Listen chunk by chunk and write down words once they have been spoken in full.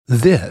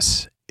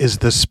This is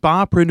the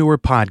Spapreneur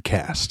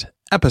Podcast,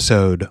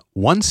 episode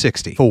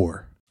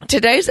 164.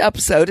 Today's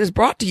episode is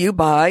brought to you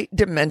by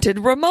Demented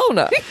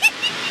Ramona.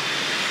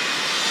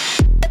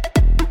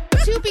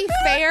 To be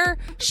fair,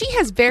 she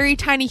has very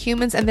tiny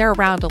humans and they're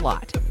around a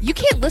lot. You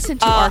can't listen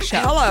to our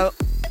show. Hello.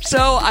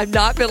 So I've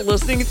not been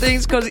listening to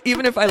things because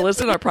even if I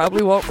listen, I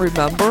probably won't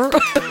remember.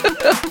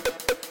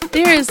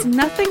 There is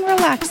nothing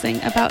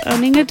relaxing about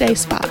owning a day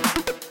spa.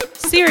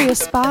 Serious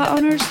spa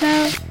owners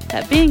know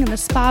that being in the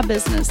spa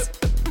business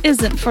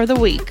isn't for the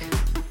weak.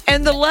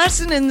 And the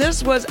lesson in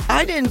this was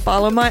I didn't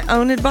follow my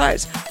own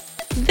advice.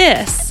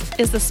 This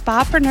is the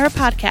Spapreneur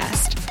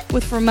Podcast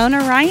with Ramona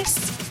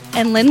Rice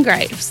and Lynn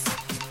Graves.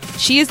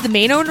 She is the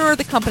main owner of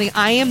the company.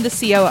 I am the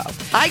COO.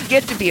 I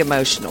get to be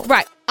emotional.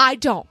 Right. I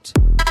don't.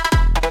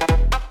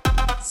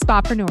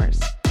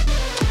 Spapreneurs.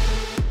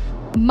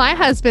 My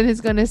husband is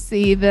going to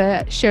see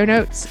the show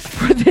notes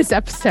for this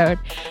episode,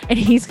 and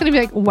he's going to be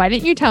like, why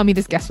didn't you tell me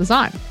this guest was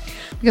on?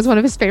 Because one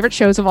of his favorite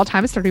shows of all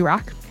time is 30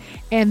 Rock.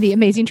 And the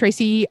amazing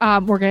Tracy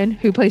Morgan,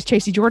 who plays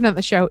Tracy Jordan on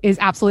the show, is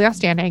absolutely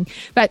outstanding.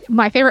 But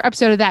my favorite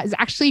episode of that is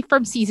actually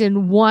from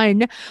season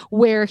 1,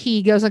 where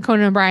he goes on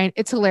Conan O'Brien.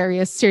 It's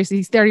hilarious.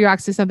 Seriously, 30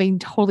 Rocks is something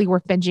totally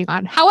worth binging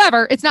on.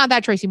 However, it's not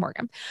that Tracy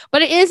Morgan,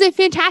 but it is a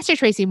fantastic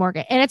Tracy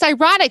Morgan. And it's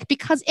ironic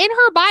because in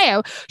her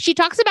bio, she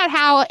talks about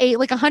how a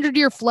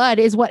 100-year flood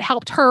is what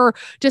helped her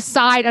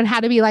decide on how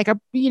to be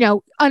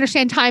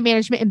understand time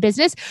management in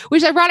business,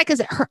 which is ironic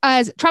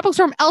as Tropical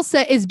Storm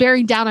Elsa is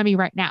bearing down on me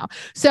right now.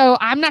 So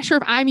I'm not sure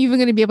if I'm even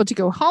going to be able to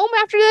go home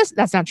after this.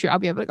 That's not true. I'll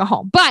be able to go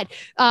home. But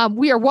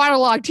we are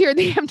waterlogged here in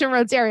the Hampton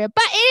Roads area.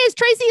 But it is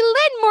Tracy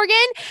Lynn Morgan,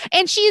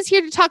 and she is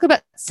here to talk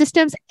about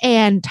systems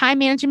and time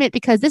management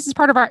because this is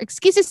part of our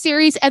excuses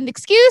series. And the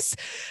excuse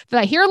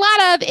that I hear a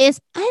lot of is,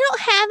 I don't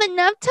have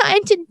enough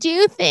time to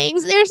do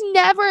things. There's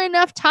never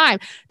enough time.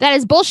 That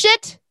is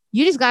bullshit.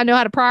 You just got to know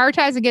how to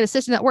prioritize and get a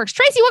system that works.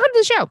 Tracy, welcome to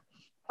the show.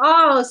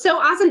 Oh, so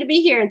awesome to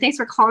be here. And thanks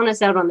for calling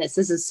us out on this.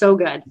 This is so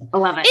good. I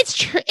love it. It's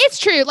true. It's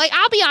true.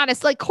 I'll be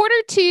honest,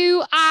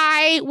 Q2,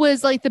 I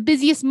was the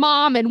busiest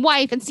mom and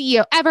wife and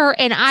CEO ever.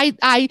 And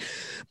I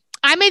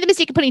made the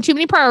mistake of putting too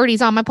many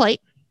priorities on my plate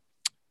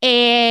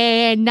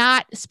and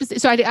not specific.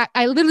 So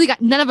I literally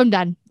got none of them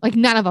done.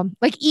 None of them.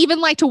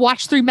 Even to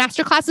watch 3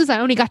 master classes,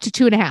 I only got to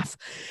 2.5.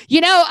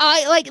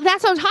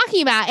 That's what I'm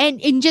talking about.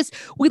 And just,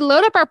 we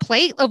load up our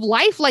plate of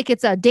life like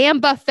it's a damn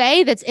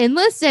buffet that's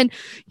endless. And,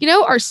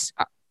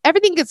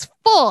 everything gets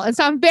full. And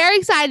so I'm very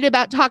excited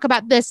talk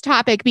about this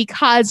topic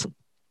because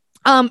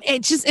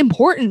it's just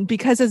important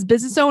because as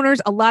business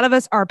owners, a lot of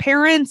us are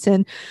parents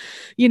and,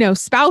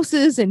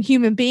 spouses and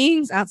human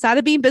beings outside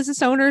of being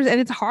business owners.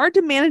 And it's hard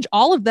to manage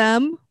all of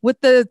them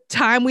with the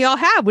time we all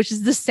have, which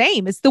is the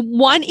same. It's the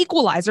one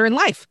equalizer in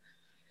life.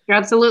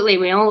 Absolutely.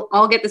 We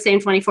all get the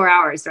same 24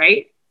 hours,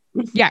 right?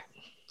 Yeah.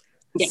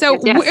 So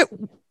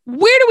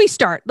where do we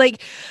start?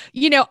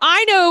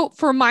 I know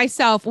for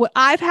myself, what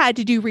I've had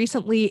to do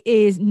recently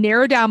is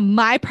narrow down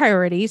my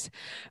priorities,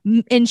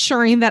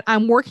 ensuring that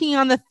I'm working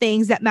on the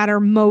things that matter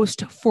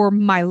most for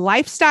my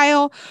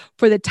lifestyle,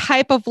 for the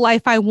type of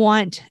life I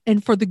want,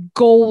 and for the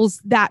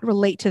goals that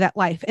relate to that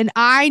life. And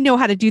I know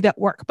how to do that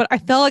work, but I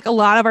feel like a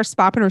lot of our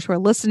spapreneurs who are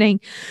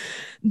listening,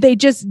 they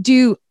just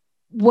do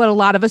what a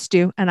lot of us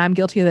do. And I'm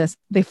guilty of this.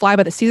 They fly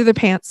by the seat of their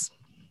pants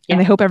and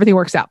they hope everything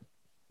works out.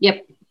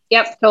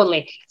 Yep,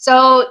 totally.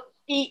 So,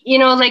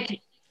 and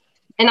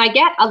I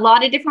get a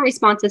lot of different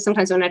responses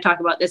sometimes when I talk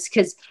about this,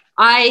 because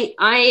I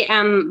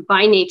am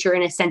by nature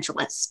an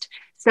essentialist.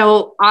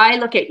 So I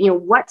look at,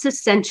 what's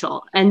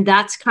essential, and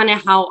that's kind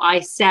of how I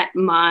set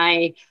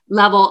my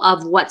level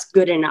of what's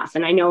good enough.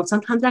 And I know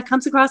sometimes that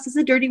comes across as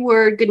a dirty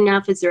word, good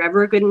enough. Is there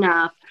ever a good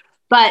enough?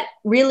 But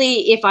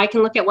really, if I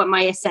can look at what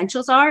my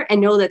essentials are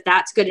and know that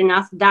that's good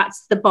enough,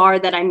 that's the bar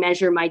that I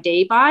measure my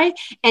day by.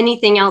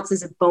 Anything else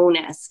is a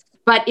bonus.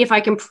 But if I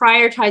can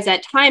prioritize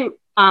that time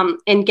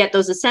and get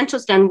those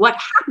essentials done, what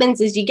happens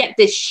is you get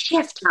this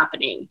shift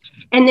happening.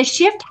 And the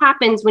shift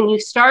happens when you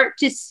start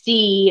to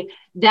see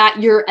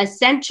that your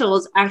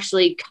essentials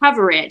actually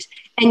cover it.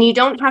 And you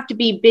don't have to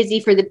be busy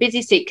for the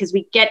busy state, because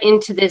we get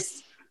into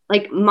this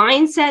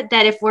mindset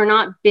that if we're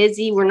not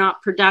busy, we're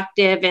not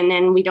productive, and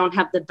then we don't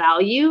have the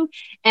value.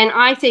 And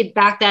I say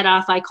back that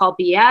off. I call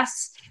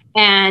BS.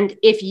 And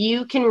if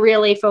you can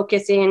really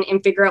focus in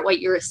and figure out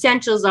what your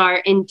essentials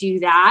are and do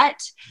that,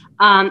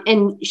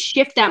 and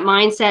shift that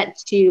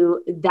mindset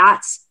to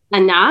that's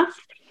enough,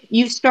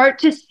 you start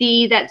to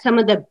see that some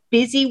of the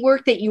busy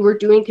work that you were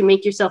doing to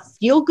make yourself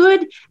feel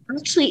good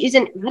actually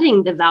isn't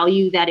adding the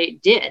value that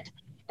it did.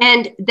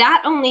 And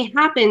that only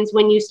happens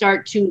when you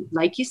start to,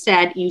 like you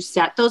said, you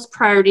set those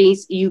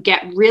priorities, you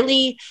get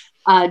really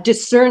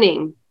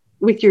discerning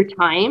with your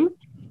time.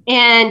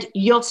 And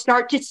you'll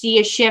start to see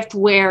a shift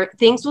where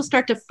things will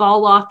start to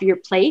fall off your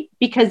plate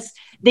because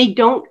they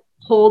don't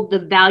hold the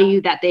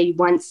value that they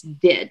once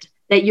did,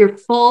 that you're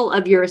full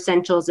of your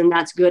essentials and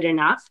that's good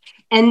enough.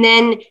 And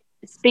then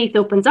space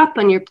opens up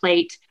on your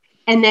plate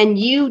And then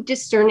you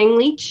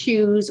discerningly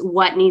choose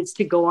what needs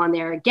to go on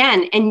there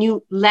again. And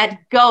you let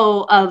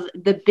go of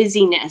the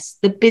busyness,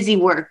 the busy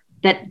work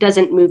that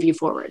doesn't move you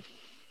forward.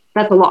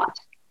 That's a lot.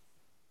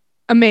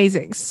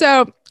 Amazing.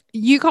 So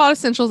you call it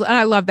essentials, and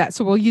I love that.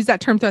 So we'll use that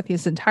term throughout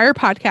this entire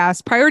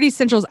podcast. Priority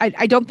essentials,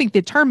 I don't think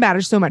the term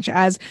matters so much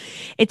as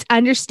it's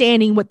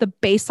understanding what the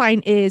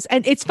baseline is.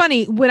 And it's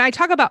funny, when I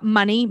talk about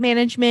money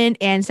management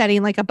and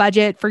setting like a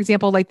budget, for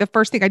example, like the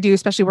first thing I do,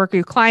 especially working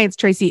with clients,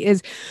 Tracy,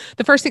 is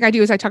the first thing I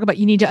do is I talk about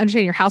you need to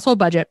understand your household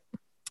budget.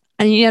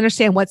 And you need to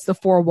understand what's the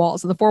four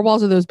walls. And the four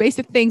walls are those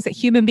basic things that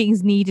human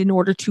beings need in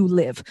order to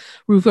live.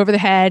 Roof over the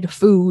head,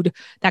 food,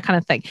 that kind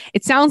of thing.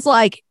 It sounds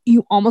like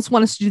you almost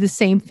want us to do the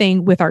same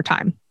thing with our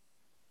time.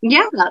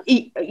 Yeah,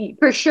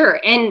 for sure.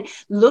 And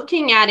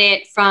looking at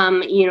it from,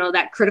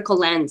 that critical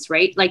lens,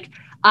 right? Like,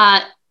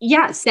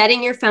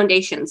 setting your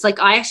foundations. Like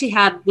I actually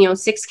have,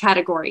 6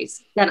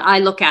 categories that I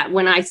look at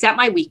when I set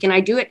my week, and I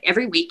do it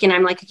every week. And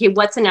I'm like, okay,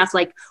 what's enough?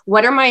 Like,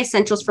 what are my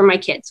essentials for my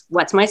kids?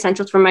 What's my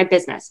essentials for my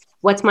business?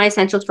 What's my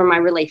essentials for my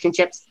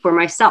relationships, for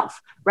myself?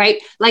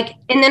 Right. Like,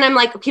 and then I'm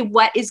like, okay,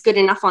 what is good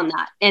enough on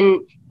that?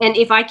 And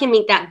if I can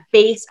meet that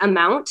base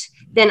amount,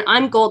 then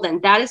I'm golden.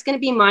 That is going to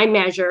be my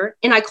measure.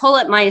 And I call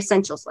it my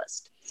essentials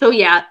list. So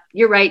yeah,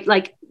 you're right.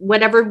 Like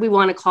whatever we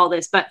want to call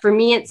this, but for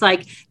me, it's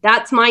like,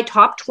 that's my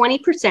top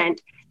 20%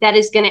 that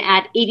is going to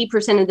add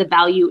 80% of the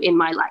value in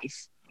my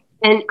life.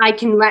 And I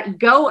can let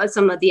go of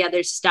some of the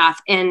other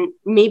stuff, and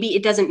maybe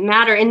it doesn't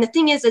matter. And the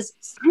thing is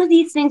some of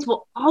these things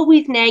will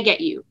always nag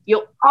at you.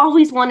 You'll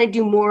always want to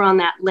do more on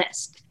that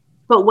list.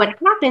 But what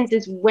happens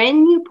is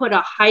when you put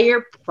a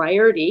higher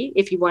priority,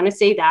 if you want to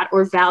say that,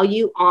 or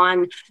value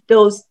on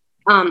those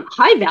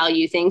high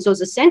value things,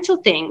 those essential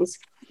things,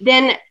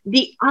 then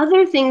the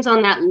other things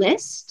on that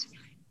list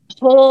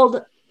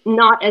hold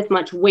not as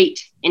much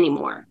weight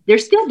anymore. They're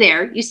still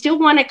there. You still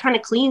want to kind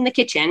of clean the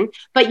kitchen,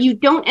 but you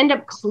don't end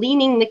up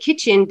cleaning the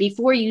kitchen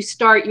before you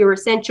start your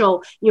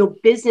essential,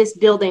 business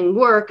building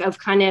work of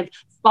kind of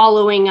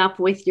following up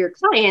with your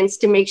clients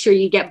to make sure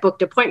you get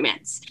booked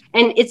appointments.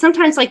 And it's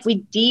sometimes like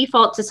we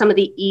default to some of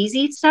the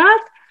easy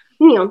stuff.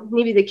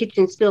 Maybe the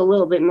kitchen's still a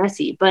little bit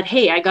messy, but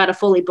hey, I got a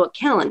fully booked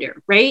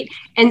calendar, right?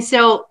 And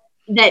so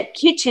that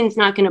kitchen's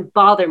not going to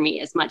bother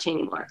me as much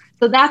anymore.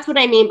 So that's what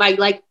I mean by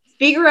like,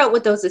 figure out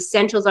what those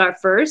essentials are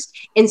first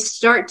and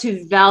start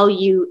to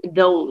value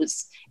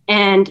those,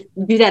 and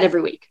do that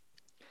every week.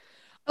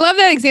 I love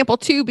that example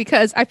too,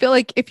 because I feel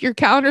like if your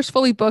calendar's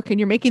fully booked and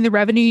you're making the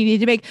revenue you need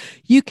to make,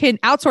 you can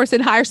outsource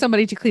and hire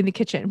somebody to clean the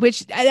kitchen,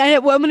 which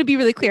I'm going to be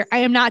really clear. I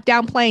am not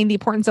downplaying the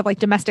importance of like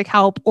domestic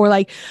help or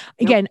like,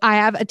 again, I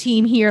have a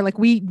team here. Like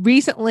we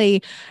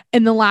recently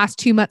in the last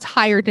 2 months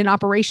hired an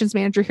operations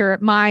manager here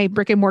at my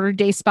brick and mortar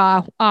day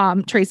spa,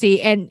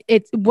 Tracy. And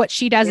it's what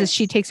she does is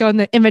she takes on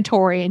the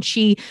inventory and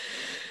she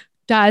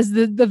does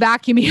the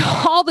vacuuming,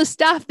 all the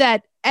stuff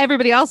that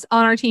everybody else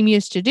on our team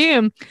used to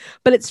do,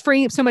 but it's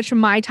freeing up so much of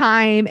my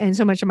time and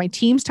so much of my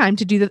team's time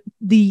to do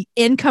the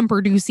income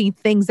producing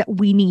things that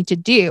we need to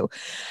do.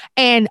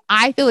 And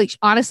I feel like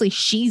honestly,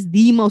 she's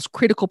the most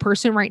critical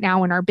person right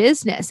now in our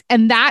business.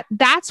 And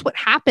that's what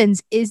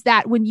happens is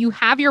that when you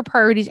have your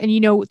priorities and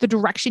the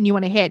direction you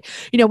want to hit,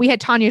 we had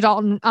Tanya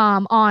Dalton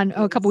on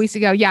a couple weeks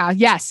ago. Yeah.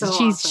 Yes. So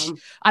she's, awesome.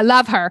 I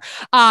love her.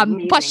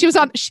 Plus she was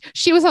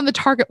on the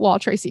Target wall,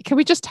 Tracy. Can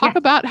we just talk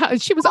about how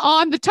she was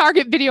on the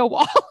Target video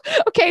wall?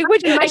 Okay,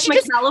 which Mike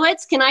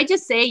Michalowicz, can I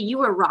just say you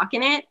were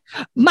rocking it?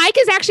 Mike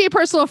is actually a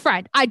personal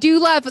friend. I do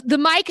love the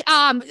Mike,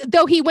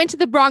 though he went to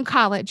the wrong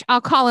college.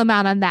 I'll call him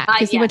out on that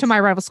because he went to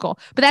my rival school,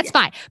 but that's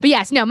fine. But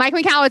yes, no, Mike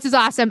Michalowicz is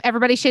awesome.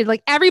 Everybody should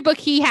like every book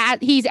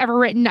he's ever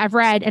written, I've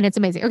read, and it's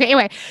amazing. Okay,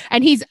 anyway,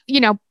 and he's,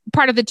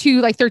 part of the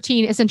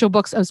 13 essential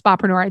books of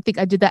Spapreneur. I think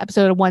I did that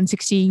episode of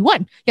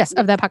 161. Yes,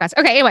 of that podcast.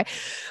 Okay, anyway,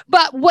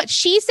 but what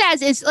she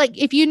says is like,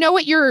 if you know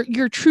what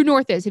your true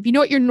north is, if you know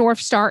what your North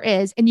Star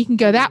is, and you can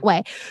go that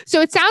way. So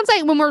it sounds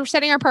like when we're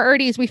setting our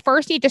priorities, we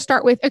first need to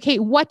start with, okay,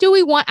 what do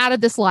we want out of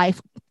this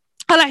life?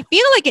 And I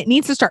feel like it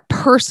needs to start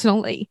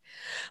personally,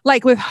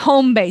 like with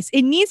home base.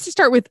 It needs to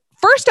start with,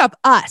 first up,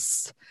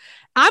 us.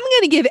 I'm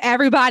going to give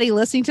everybody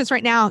listening to this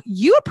right now,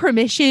 you have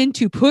permission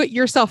to put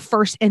yourself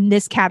first in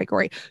this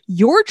category.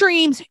 Your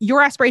dreams,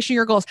 your aspiration,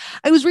 your goals.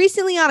 I was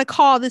recently on a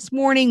call this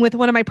morning with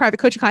one of my private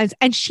coaching clients,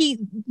 and she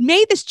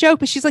made this joke,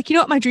 but she's like, you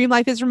know what my dream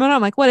life is, Ramona?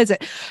 I'm like, what is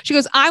it? She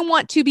goes, I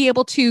want to be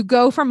able to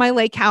go from my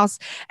lake house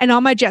and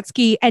on my jet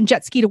ski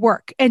to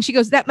work. And she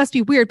goes, that must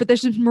be weird, but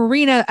there's this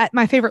marina at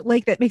my favorite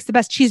lake that makes the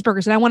best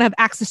cheeseburgers, and I want to have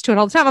access to it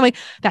all the time. I'm like,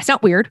 that's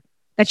not weird.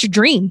 That's your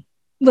dream.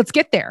 Let's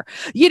get there,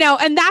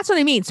 and that's what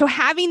I mean. So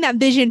having that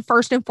vision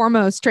first and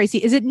foremost, Tracy,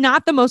 is it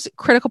not the most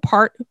critical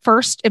part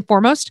first and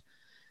foremost?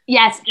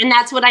 Yes. And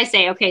that's what I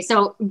say. Okay.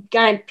 So I'm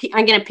going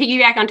to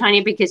piggyback on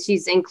Tanya because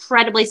she's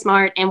incredibly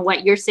smart, and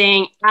what you're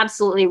saying,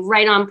 absolutely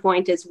right on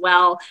point as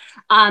well.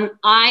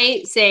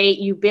 I say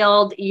you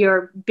build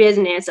your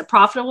business, a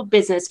profitable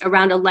business,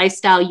 around a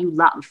lifestyle you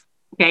love.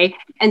 Okay.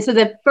 And so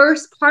the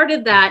first part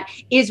of that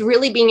is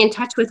really being in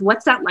touch with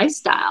what's that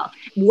lifestyle?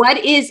 What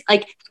is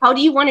like, how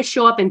do you want to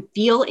show up and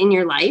feel in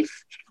your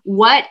life?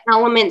 what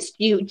elements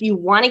do you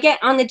want to get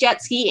on the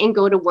jet ski and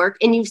go to work?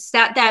 And you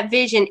set that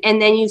vision,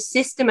 and then you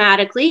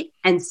systematically,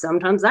 and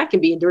sometimes that can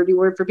be a dirty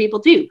word for people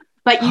too,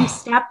 but you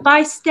step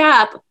by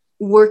step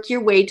work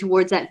your way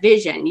towards that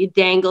vision. You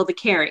dangle the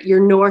carrot, your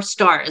North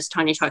Star, as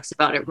Tanya talks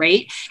about it,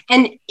 right?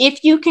 And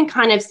if you can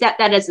kind of set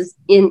that as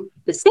in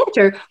the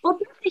center, well,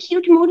 that's a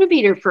huge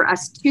motivator for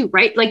us too,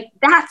 right? Like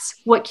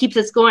that's what keeps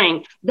us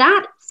going.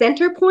 That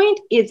center point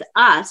is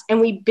us,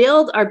 and we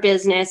build our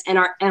business and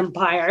our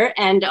empire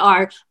and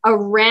our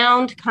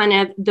around kind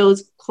of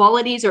those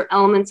qualities or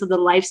elements of the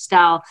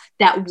lifestyle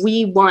that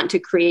we want to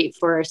create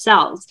for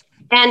ourselves.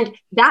 And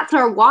that's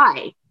our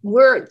why.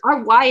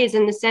 Our why is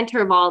in the center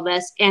of all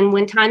this. And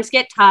when times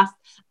get tough,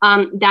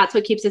 that's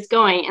what keeps us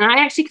going. And I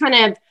actually kind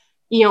of,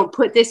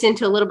 put this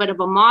into a little bit of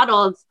a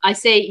model of, I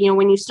say,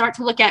 when you start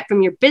to look at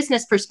from your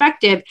business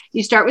perspective,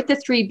 you start with the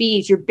 3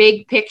 B's, your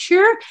big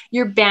picture,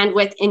 your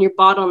bandwidth, and your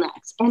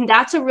bottlenecks. And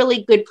that's a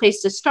really good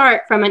place to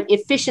start from an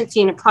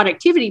efficiency and a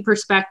productivity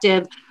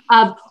perspective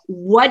of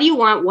what do you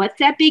want? What's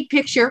that big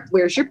picture?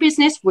 Where's your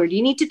business? Where do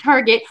you need to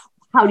target?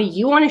 How do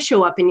you want to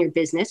show up in your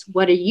business?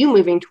 What are you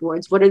moving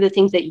towards? What are the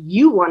things that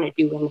you want to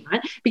do in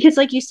that? Because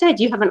like you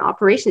said, you have an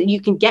operation that you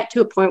can get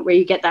to a point where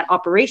you get that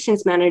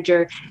operations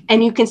manager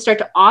and you can start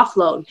to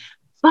offload.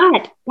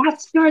 But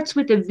that starts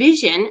with a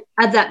vision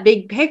of that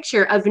big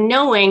picture of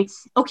knowing,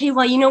 okay,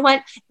 well, you know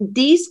what?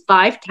 These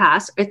 5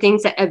 tasks are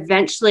things that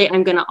eventually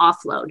I'm going to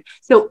offload.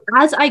 So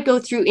as I go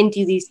through and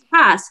do these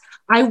tasks,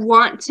 I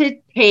want to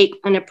take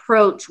an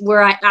approach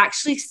where I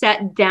actually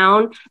set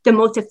down the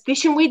most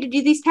efficient way to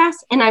do these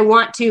tasks. And I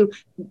want to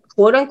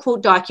quote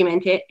unquote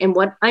document it. And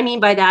what I mean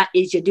by that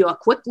is you do a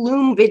quick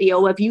Loom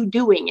video of you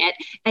doing it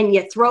and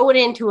you throw it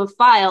into a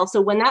file.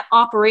 So when that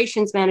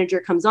operations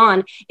manager comes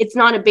on, it's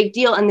not a big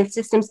deal and the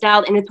system's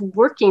dialed and it's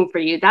working for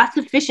you. That's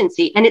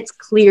efficiency and it's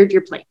cleared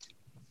your plate.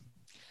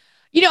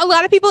 A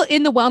lot of people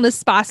in the wellness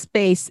spa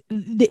space,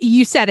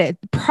 you said it,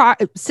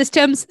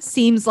 systems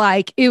seems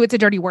like, it's a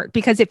dirty word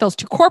because it feels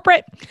too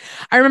corporate.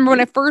 I remember when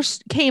I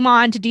first came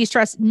on to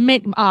De-Stress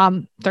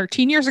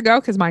 13 years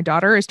ago, because my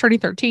daughter is turning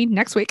 13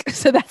 next week.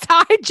 So that's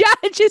how I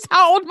judge is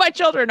how old my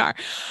children are.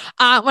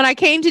 When I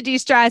came to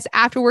De-Stress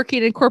after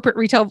working in corporate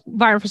retail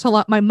environment for so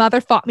long, my mother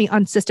fought me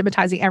on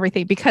systematizing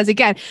everything because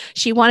again,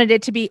 she wanted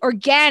it to be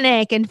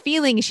organic and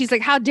feeling. She's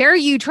like, how dare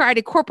you try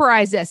to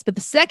corporatize this? But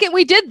the second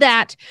we did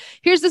that,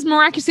 here's this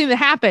miraculous thing that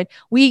happened.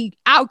 We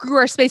outgrew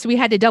our space. We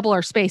had to double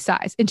our space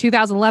size in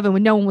 2011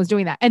 when no one was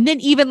doing that. And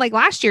then even like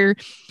last year,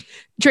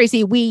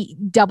 Tracy, we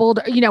doubled,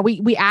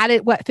 we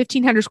added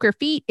 1,500 square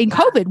feet in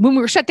COVID when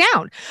we were shut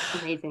down.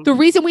 Amazing. The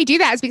reason we do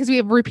that is because we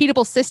have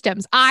repeatable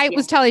systems. I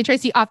was telling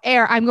Tracy off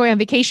air, I'm going on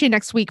vacation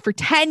next week for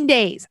 10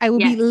 days. I will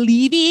be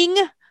leaving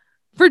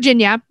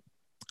Virginia,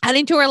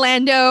 heading to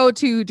Orlando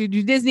to do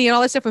Disney and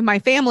all this stuff with my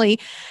family.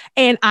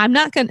 And I'm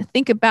not going to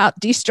think about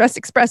De-Stress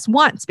Express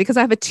once because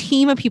I have a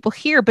team of people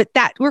here, but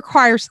that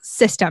requires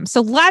systems.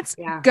 So let's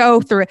go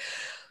through it.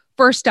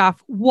 First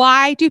off,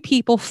 why do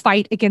people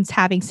fight against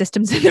having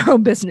systems in their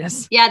own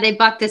business? Yeah, they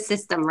buck the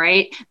system,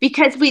 right?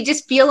 Because we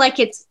just feel like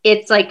it's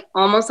like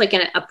almost like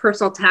a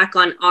personal attack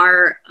on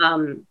our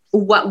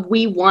what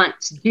we want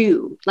to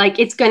do. Like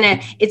it's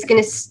gonna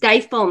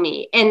stifle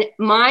me. And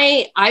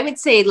I would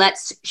say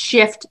let's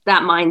shift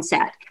that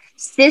mindset.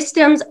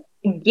 Systems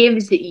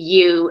gives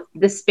you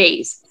the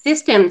space.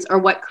 Systems are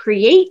what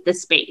create the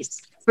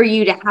space for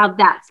you to have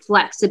that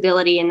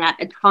flexibility and that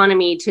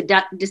autonomy to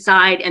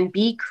decide and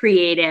be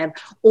creative,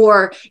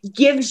 or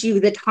gives you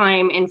the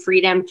time and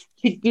freedom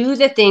to do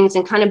the things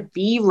and kind of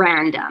be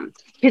random.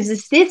 Because the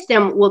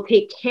system will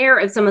take care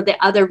of some of the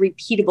other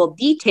repeatable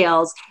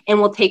details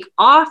and will take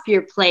off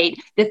your plate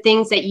the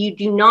things that you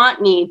do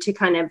not need to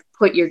kind of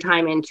put your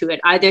time into it,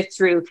 either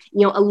through,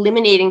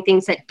 eliminating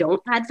things that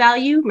don't add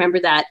value. Remember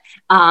that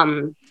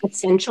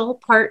essential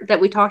part that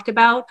we talked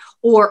about,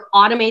 or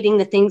automating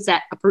the things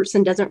that a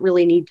person doesn't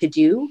really need to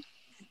do,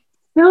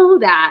 so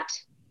that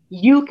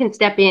you can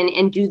step in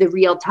and do the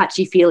real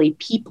touchy-feely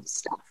people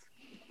stuff.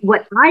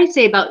 What I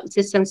say about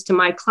systems to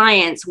my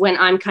clients when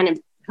I'm kind of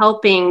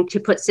helping to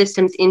put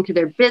systems into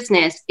their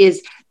business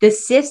is the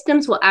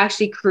systems will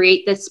actually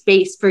create the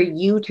space for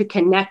you to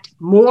connect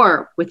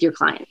more with your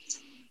clients.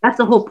 That's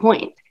the whole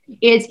point,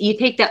 is you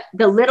take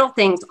the little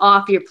things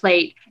off your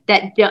plate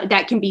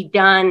that can be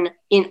done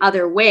in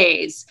other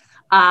ways,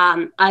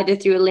 either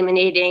through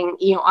eliminating,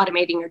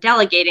 automating or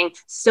delegating,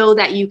 so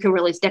that you can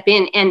really step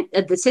in and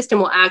the system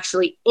will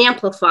actually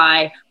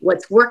amplify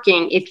what's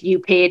working if you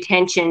pay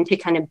attention to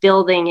kind of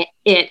building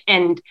it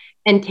and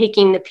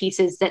taking the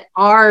pieces that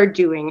are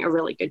doing a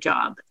really good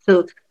job.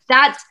 So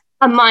that's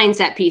a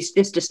mindset piece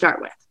just to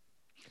start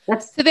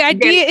with. So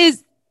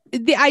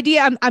the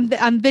idea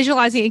I'm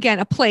visualizing again,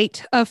 a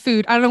plate of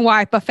food. I don't know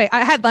why buffet.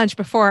 I had lunch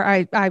before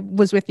I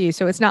was with you.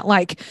 So it's not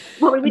like,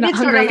 we did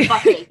start on the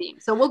buffet theme.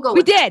 So we'll go.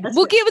 We'll give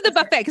it the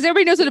buffet because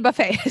everybody knows what a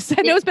buffet is.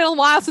 I know it's been a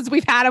while since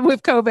we've had them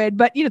with COVID,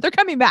 but they're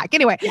coming back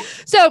anyway. Yeah.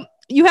 So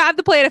you have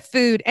the plate of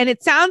food and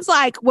it sounds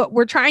like what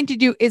we're trying to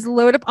do is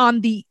load up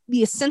on the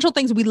essential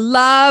things we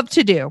love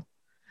to do.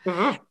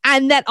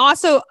 And that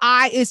also,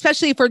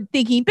 especially for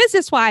thinking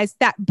business wise,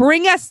 that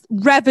bring us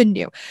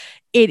revenue.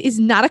 It is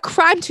not a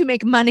crime to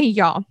make money,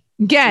 y'all.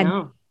 Again,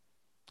 No.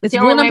 it's the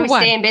rule only way number we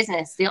one. stay in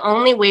business. The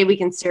only way we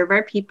can serve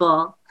our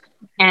people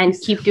and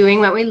keep doing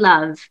what we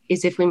love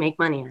is if we make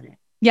money at it.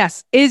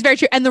 Yes, it is very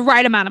true. And the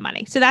right amount of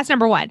money. So that's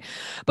number one.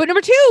 But number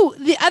two,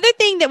 the other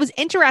thing that was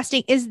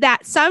interesting is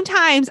that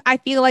sometimes I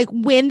feel like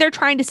when they're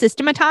trying to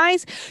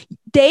systematize,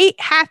 they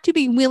have to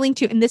be willing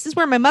to, and this is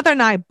where my mother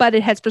and I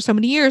butted heads for so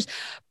many years.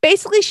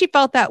 Basically, she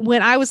felt that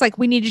when I was like,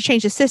 we need to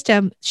change the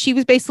system, she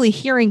was basically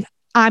hearing,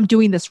 I'm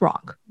doing this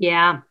wrong.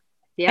 Yeah.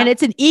 And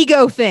it's an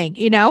ego thing,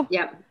 you know?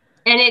 Yeah.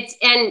 And it's,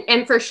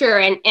 and for sure.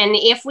 And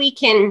if we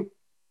can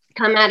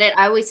come at it,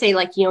 I always say,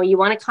 like, you know, you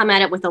want to come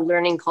at it with a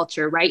learning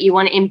culture, right? You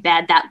want to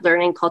embed that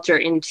learning culture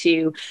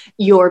into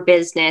your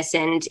business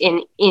and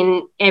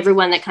in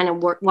everyone that kind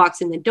of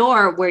walks in the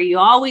door, where you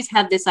always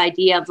have this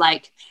idea of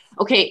like,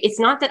 okay, it's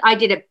not that I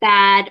did it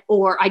bad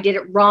or I did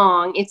it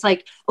wrong. It's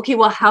like, okay,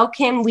 well, how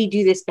can we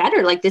do this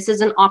better? Like, this is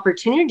an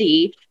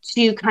opportunity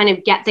to kind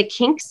of get the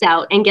kinks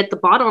out and get the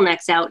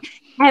bottlenecks out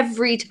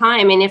every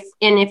time. And if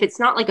it's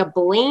not like a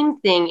blame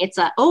thing, it's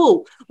a,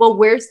 oh, well,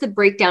 where's the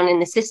breakdown in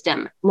the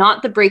system,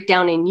 not the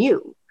breakdown in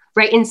you,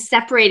 right? And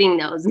separating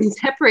those and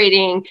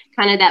separating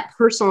kind of that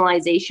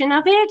personalization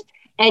of it.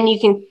 And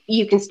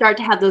you can start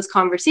to have those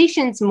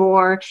conversations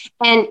more.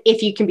 And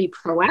if you can be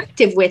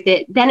proactive with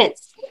it, then it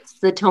sets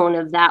the tone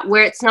of that,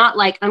 where it's not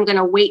like, I'm going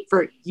to wait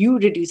for you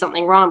to do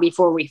something wrong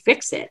before we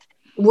fix it.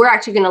 We're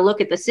actually going to look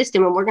at the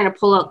system and we're going to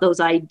pull out those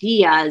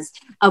ideas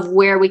of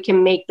where we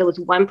can make those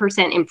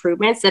 1%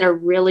 improvements that are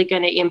really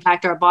going to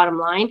impact our bottom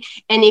line.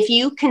 And if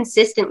you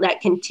that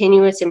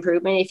continuous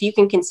improvement, if you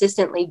can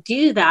consistently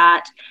do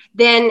that,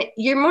 then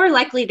you're more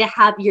likely to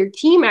have your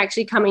team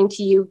actually coming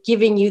to you,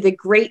 giving you the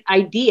great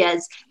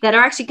ideas that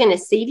are actually going to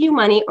save you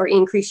money or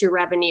increase your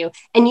revenue.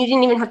 And you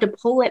didn't even have to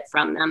pull it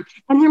from them.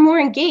 And they're more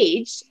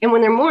engaged. And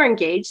when they're more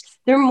engaged,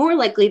 they're more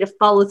likely to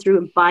follow through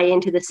and buy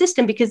into the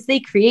system because they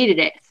created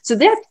it. So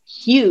that's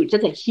huge.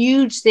 That's a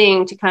huge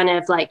thing to kind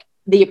of like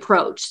the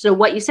approach. So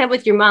what you said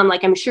with your mom,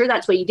 like, I'm sure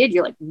that's what you did.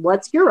 You're like,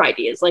 what's your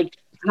ideas? Like,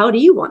 how do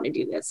you want to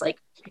do this? Like,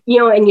 you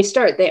know, and you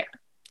start there.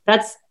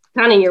 That's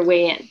kind of your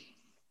way in.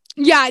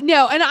 Yeah,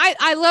 no. And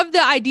I love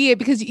the idea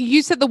because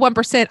you said the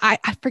 1%. I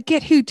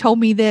forget who told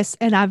me this,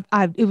 and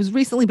it was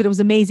recently, but it was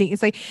amazing.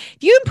 It's like, if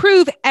you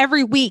improve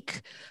every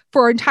week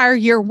for an entire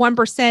year,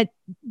 1%,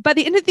 by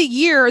the end of the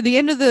year, or the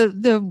end of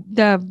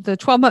the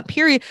 12-month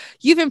period,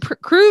 you've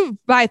improved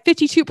by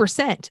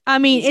 52%. I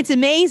mean, it's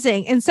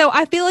amazing. And so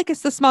I feel like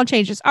it's the small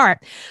changes. All right,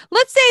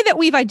 let's say that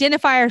we've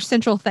identified our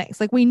central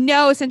things. Like, we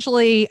know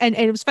essentially, and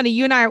it was funny,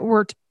 you and I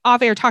were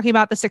off air talking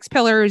about the 6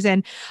 pillars.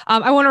 And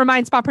I want to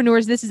remind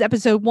Spapreneurs, this is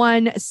episode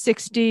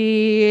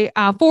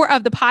 164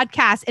 of the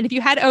podcast. And if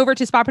you head over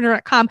to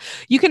spapreneur.com,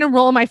 you can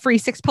enroll in my free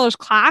 6 pillars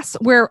class,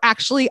 where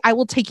actually I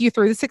will take you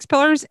through the 6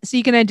 pillars so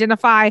you can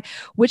identify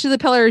which of the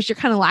pillars you're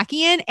kind of lacking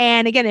in.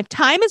 And again, if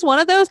time is one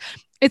of those,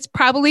 it's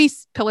probably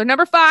pillar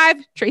number 5.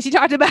 Tracy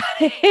talked about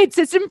it.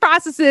 System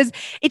processes.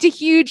 It's a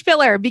huge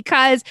pillar,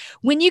 because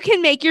when you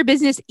can make your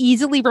business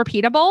easily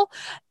repeatable,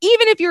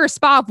 even if you're a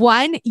spa of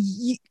one,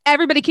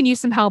 everybody can use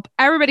some help.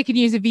 Everybody can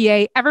use a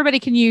VA. Everybody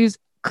can use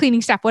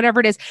cleaning staff, whatever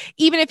it is.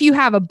 Even if you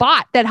have a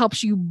bot that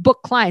helps you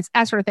book clients,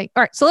 that sort of thing.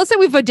 All right. So let's say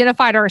we've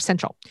identified our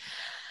essential.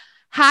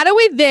 How do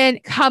we then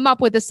come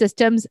up with the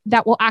systems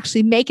that will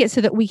actually make it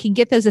so that we can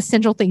get those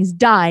essential things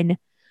done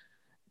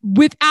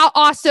without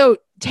also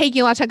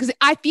taking a lot of time? Because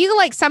I feel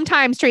like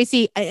sometimes,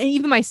 Tracy, and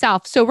even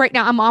myself, so right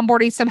now I'm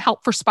onboarding some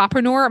help for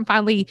Spapreneur. I'm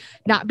finally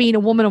not being a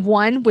woman of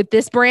one with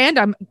this brand.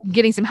 I'm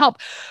getting some help,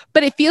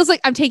 but it feels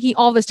like I'm taking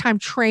all this time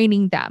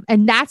training them.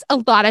 And that's a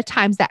lot of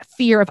times that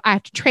fear of, I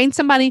have to train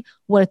somebody.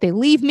 What if they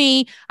leave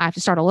me? I have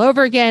to start all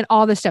over again,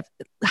 all this stuff.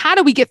 How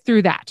do we get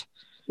through that?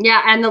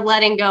 Yeah. And the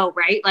letting go,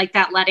 right? Like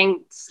that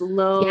letting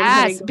slow.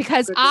 Yes,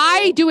 because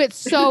I do it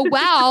so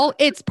well.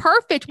 It's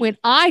perfect when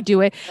I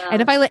do it. Yeah.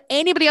 And if I let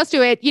anybody else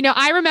do it, you know,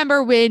 I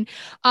remember when,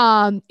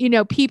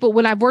 people,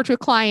 when I've worked with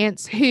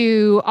clients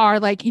who are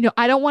like, you know,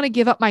 I don't want to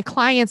give up my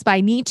clients, but I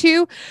need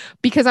to,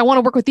 because I want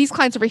to work with these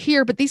clients over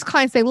here. But these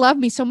clients, they love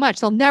me so much.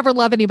 They'll never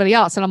love anybody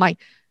else. And I'm like,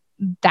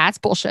 that's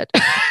bullshit.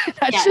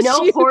 That's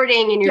no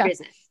hoarding in your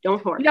business. Don't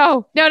hoard.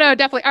 No,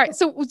 definitely. All right.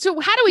 So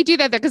how do we do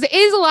that? Because it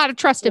is a lot of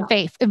trust and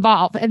faith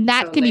involved, and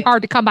that can be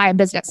hard to come by in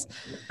business.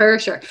 For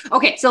sure.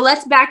 Okay. So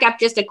let's back up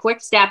just a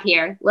quick step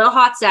here, little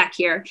hot sack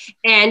here,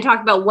 and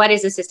talk about what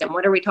is a system?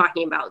 What are we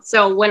talking about?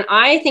 So when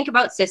I think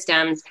about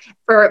systems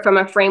from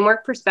a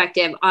framework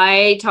perspective,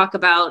 I talk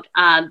about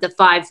the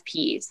 5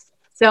 Ps.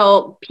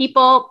 So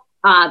people,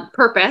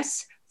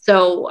 purpose.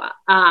 So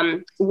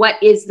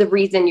what is the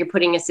reason you're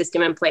putting a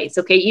system in place?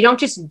 Okay. You don't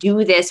just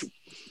do this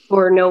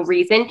for no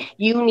reason.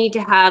 You need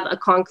to have a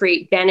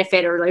concrete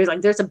benefit, or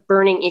there's a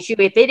burning issue.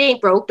 If it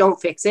ain't broke,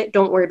 don't fix it.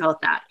 Don't worry about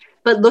that.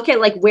 But look at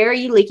where are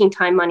you leaking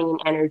time, money,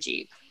 and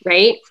energy,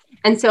 right?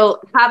 And so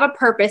have a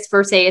purpose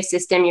for, say, a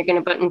system you're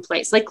going to put in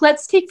place. Like,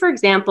 let's take, for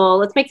example,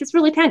 let's make this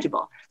really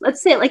tangible.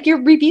 Let's say like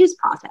your reviews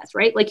process,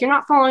 right? Like you're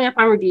not following up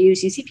on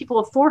reviews. You see people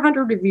with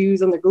 400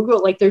 reviews on their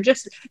Google, like they're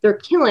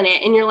killing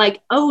it. And you're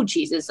like, oh,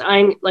 Jesus,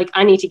 I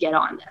need to get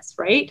on this,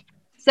 right?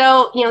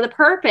 So, the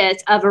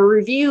purpose of a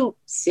review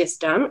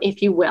system,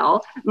 if you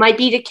will, might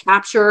be to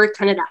capture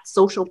kind of that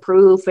social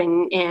proof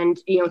and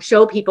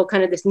show people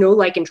kind of this know,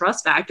 like, and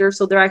trust factor.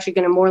 So they're actually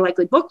going to more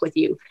likely book with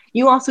you.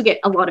 You also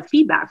get a lot of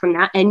feedback from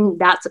that. And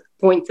that's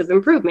points of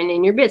improvement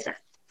in your business.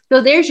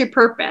 So there's your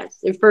purpose,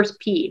 your first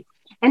P.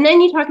 And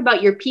then you talk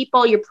about your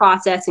people, your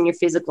process, and your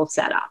physical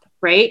setup,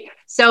 right?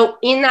 So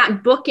in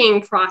that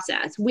booking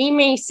process, we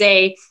may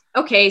say,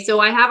 okay, so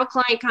I have a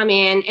client come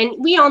in, and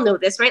we all know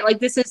this, right?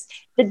 Like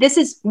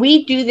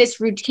we do this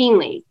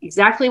routinely,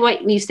 exactly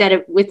what we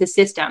said with the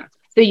system.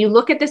 So you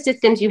look at the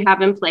systems you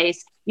have in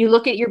place, you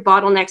look at your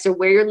bottlenecks or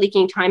where you're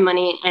leaking time,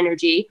 money, and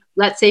energy.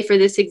 Let's say for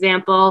this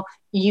example,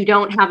 you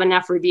don't have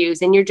enough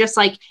reviews and you're just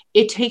like,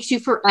 it takes you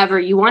forever.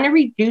 You want to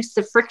reduce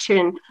the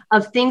friction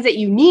of things that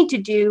you need to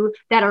do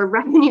that are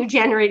revenue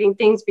generating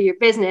things for your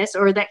business,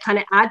 or that kind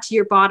of add to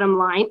your bottom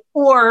line,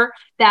 or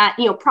that,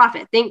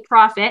 profit. Think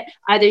profit.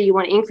 Either you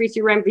want to increase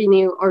your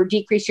revenue or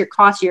decrease your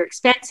costs, your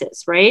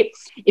expenses, right?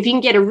 If you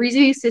can get a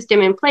review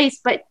system in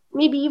place, but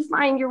maybe you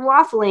find you're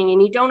waffling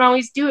and you don't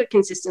always do it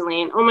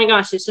consistently, and oh my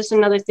gosh, it's just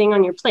another thing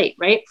on your plate,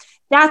 right?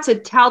 That's a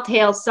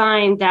telltale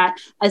sign that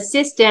a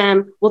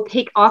system will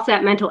take off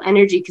that mental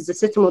energy, because the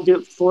system will do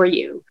it for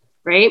you,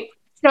 right?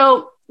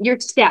 So your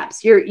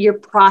steps, your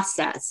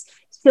process.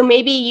 So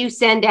maybe you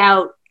send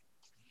out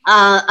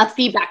a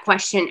feedback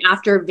question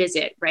after a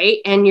visit, right?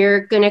 And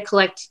you're going to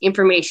collect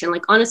information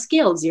like on a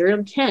scale of 0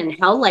 to 10,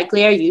 how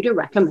likely are you to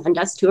recommend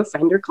us to a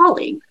friend or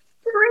colleague?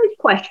 Great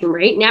question,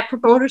 right? Net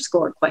Promoter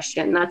Score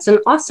question. That's an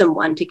awesome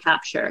one to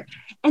capture.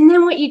 And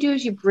then what you do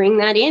is you bring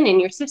that in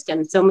your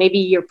system. So maybe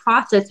your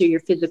process or your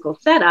physical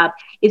setup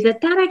is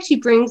that actually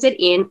brings it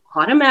in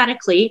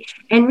automatically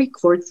and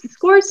records the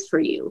scores for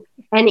you.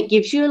 And it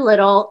gives you a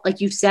little,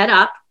 like, you set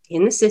up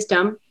in the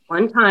system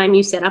one time,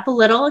 you set up a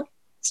little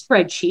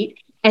spreadsheet,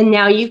 and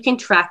now you can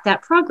track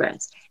that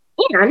progress.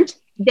 And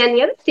then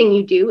the other thing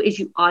you do is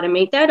you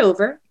automate that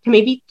over to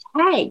maybe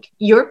tag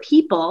your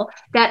people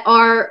that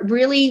are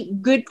really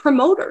good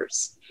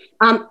promoters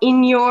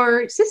in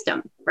your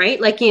system, right?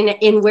 Like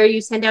in where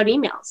you send out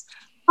emails.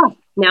 Oh,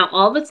 now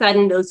all of a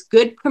sudden, those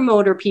good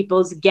promoter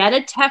peoples get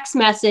a text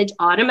message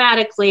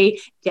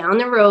automatically down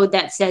the road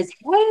that says,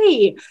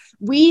 hey,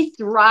 we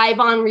thrive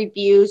on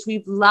reviews.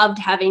 We've loved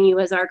having you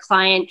as our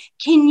client.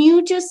 Can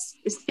you just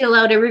fill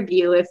out a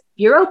review if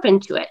you're open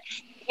to it?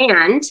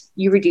 And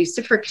you reduce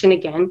the friction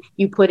again.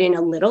 You put in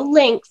a little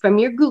link from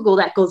your Google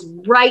that goes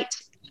right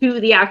to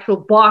the actual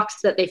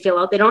box that they fill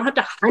out. They don't have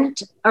to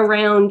hunt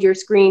around your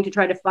screen to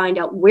try to find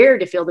out where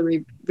to fill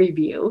the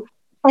review.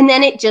 And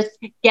then it just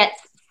gets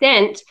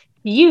sent to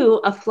you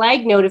a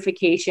flag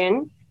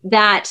notification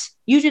that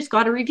you just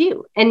got a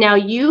review. And now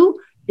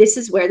this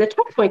is where the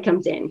touch point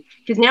comes in,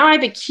 because now I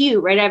have a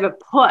cue, right? I have a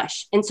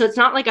push. And so it's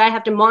not like I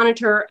have to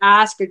monitor,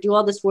 ask, or do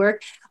all this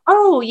work.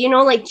 Oh,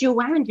 like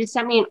Joanne just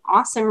sent me an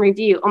awesome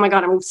review. Oh my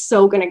God, I'm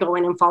so going to go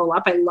in and follow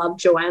up. I love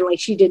Joanne. Like,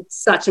 she did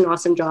such an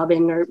awesome job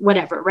or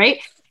whatever, right?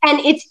 And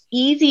it's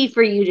easy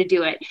for you to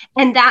do it.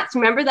 And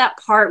remember that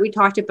part we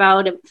talked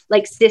about of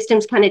like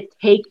systems kind of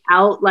take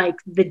out like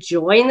the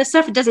joy and the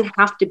stuff. It doesn't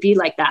have to be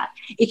like that.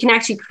 It can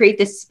actually create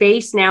this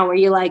space now where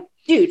you're like,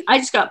 dude, I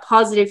just got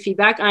positive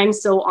feedback. I'm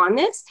so on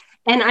this.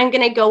 And I'm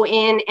going to go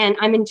in and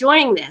I'm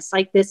enjoying this.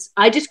 Like this,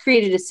 I just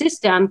created a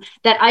system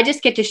that I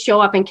just get to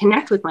show up and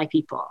connect with my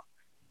people,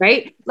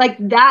 right? Like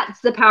that's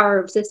the power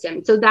of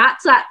systems. So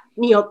that's that,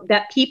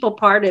 that people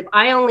part of,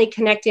 I only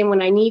connect in when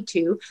I need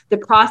to. The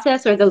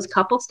process are those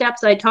couple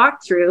steps I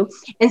talked through,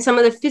 and some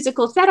of the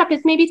physical setup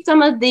is maybe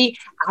some of the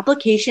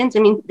applications. I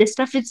mean,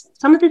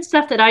 some of the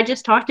stuff that I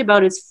just talked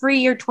about is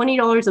free or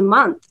 $20 a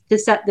month to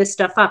set this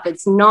stuff up.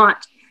 It's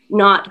not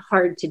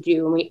hard to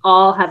do. And we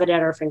all have it at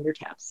our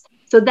fingertips.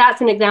 So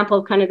that's an example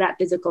of kind of that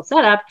physical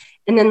setup.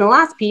 And then the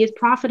last P is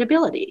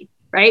profitability,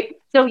 right?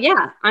 So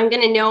yeah, I'm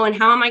going to know, and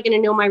how am I going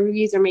to know my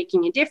reviews are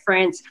making a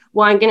difference?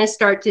 Well, I'm going to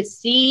start to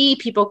see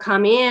people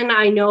come in.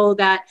 I know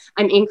that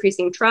I'm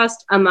increasing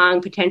trust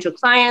among potential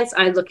clients.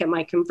 I look at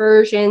my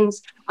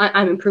conversions.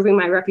 I'm improving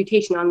my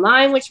reputation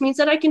online, which means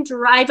that I can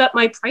drive up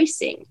my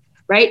pricing,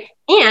 right?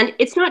 And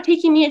it's not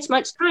taking me as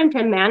much time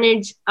to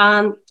manage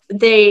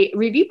the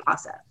review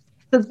process.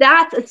 So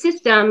that's a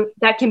system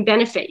that can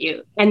benefit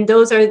you. And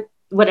those are,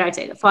 what did I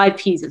say, the 5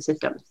 Ps of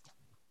systems.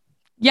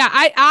 Yeah,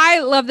 I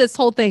love this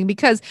whole thing,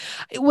 because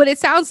what it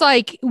sounds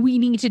like we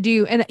need to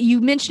do, and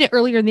you mentioned it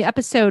earlier in the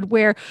episode,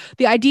 where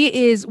the idea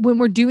is when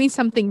we're doing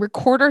something,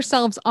 record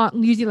ourselves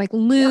on using like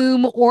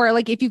Loom, or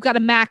like if you've got a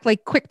Mac,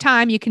 like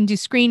QuickTime, you can do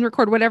screen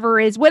record,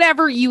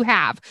 whatever you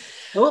have.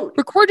 Oh.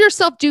 Record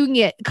yourself doing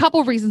it. A couple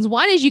of reasons.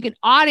 One is you can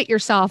audit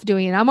yourself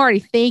doing it. I'm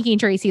already thanking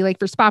Tracy, like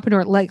for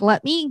Spapreneur, like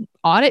let me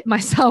audit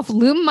myself,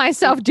 Loom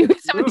myself doing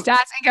some of these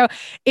tasks and go,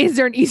 is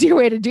there an easier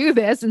way to do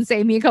this and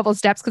save me a couple of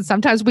steps? Because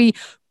sometimes we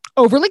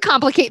overly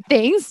complicate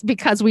things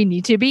because we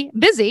need to be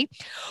busy.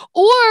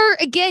 Or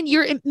again,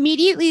 you're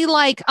immediately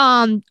like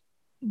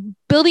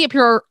building up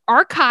your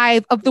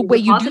archive of the way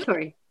you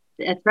do.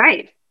 That's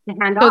right. To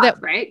hand So off,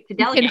 that right? To you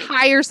can delegate.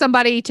 hire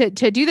somebody to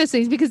do those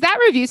things, because that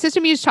review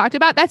system you just talked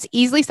about, that's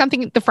easily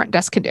something the front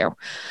desk can do.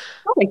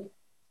 Okay.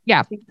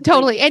 Yeah,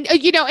 totally. And,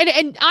 you know,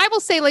 and I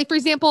will say, like, for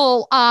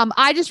example,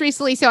 I just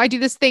recently, so I do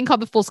this thing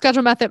called the full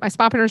schedule method. My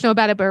spapreneurs know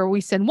about it, where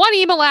we send one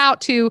email out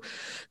to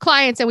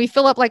clients and we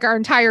fill up like our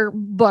entire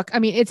book. I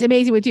mean, it's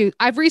amazing what we do.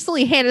 I've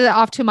recently handed it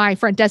off to my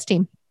front desk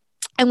team.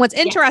 And what's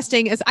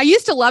interesting is I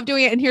used to love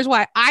doing it. And here's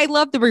why. I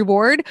love the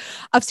reward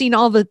of seeing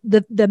all the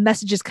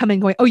messages come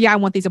in going, oh yeah, I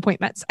want these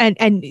appointments,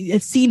 and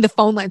seeing the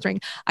phone lines ring.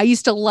 I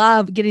used to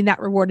love getting that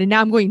reward. And now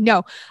I'm going,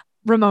 no,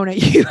 Ramona,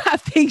 you have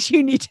things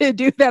you need to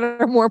do that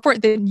are more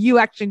important than you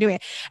actually doing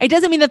it. It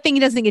doesn't mean the thing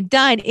doesn't get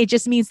done. It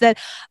just means that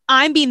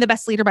I'm being the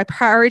best leader by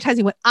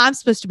prioritizing what I'm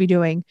supposed to be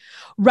doing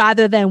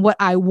rather than what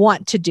I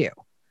want to do.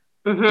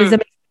 Mm-hmm. Does that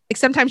make Like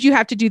sometimes you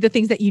have to do the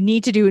things that you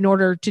need to do in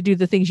order to do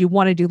the things you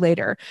want to do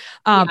later.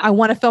 I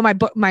want to fill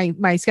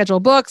my schedule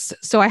of books.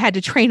 So I had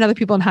to train other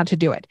people on how to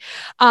do it.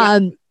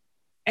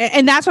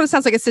 And that's what it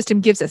sounds like a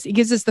system gives us. It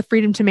gives us the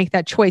freedom to make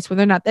that choice,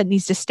 whether or not that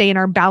needs to stay in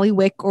our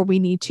ballywick or we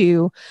need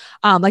to,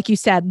 like you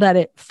said, let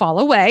it fall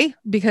away,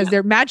 because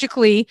they're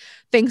magically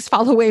things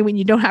fall away when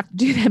you don't have to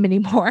do them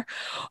anymore.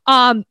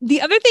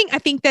 The other thing I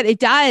think that it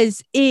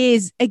does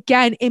is,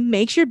 again, it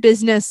makes your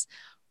business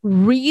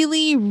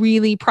really,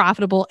 really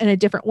profitable in a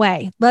different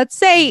way. Let's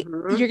say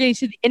you're getting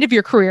to the end of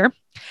your career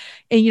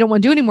and you don't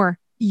want to do anymore.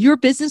 Your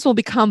business will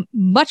become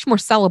much more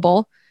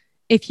sellable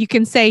if you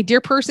can say,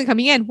 dear person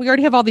coming in, we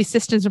already have all these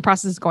systems and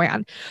processes going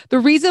on. The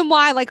reason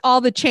why like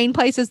all the chain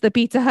places, the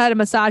Pizza Hut and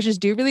massages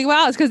do really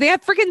well is because they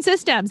have freaking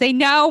systems. They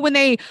know when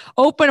they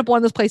open up one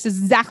of those places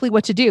exactly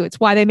what to do. It's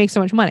why they make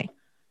so much money.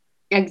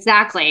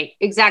 Exactly.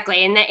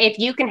 And that if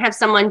you can have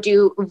someone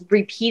do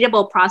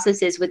repeatable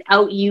processes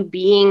without you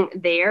being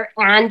there,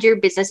 and your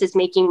business is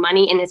making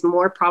money and is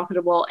more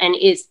profitable and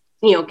is,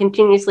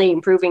 continuously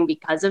improving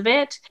because of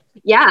it.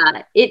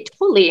 Yeah, it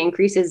totally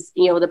increases,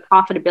 the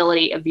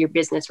profitability of your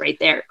business right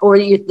there, or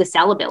the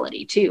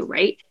sellability too,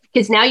 right?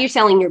 Because now you're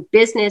selling your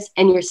business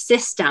and your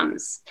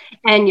systems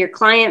and your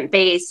client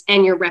base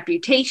and your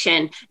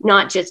reputation,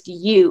 not just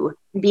you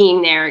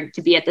being there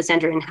to be at the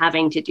center and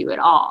having to do it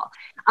all.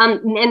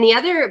 And the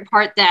other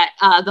part that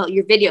about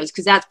your videos,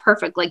 because that's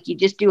perfect. Like you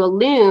just do a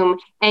Loom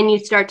and you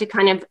start to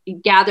kind of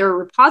gather a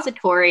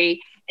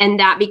repository, and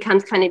that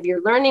becomes kind of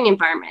your learning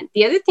environment.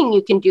 The other thing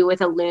you can do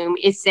with a Loom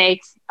is say,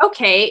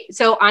 okay,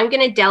 so I'm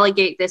going to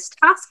delegate this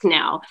task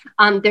now.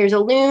 There's a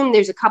Loom,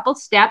 there's a couple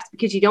steps,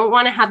 because you don't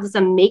want to have this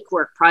a make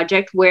work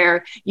project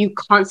where you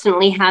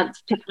constantly have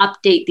to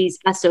update these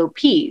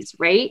SOPs,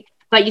 right?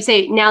 But you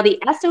say, now the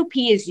SOP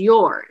is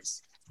yours.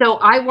 So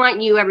I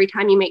want you, every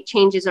time you make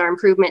changes or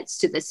improvements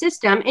to the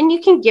system, and you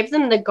can give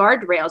them the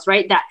guardrails,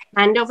 right? That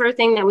handover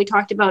thing that we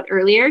talked about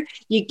earlier,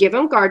 you give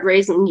them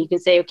guardrails and you can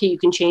say, okay, you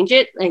can change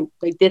it.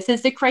 Like this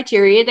is the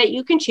criteria that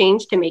you can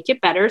change to make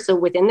it better. So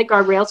within the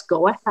guardrails,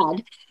 go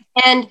ahead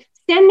and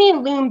send me a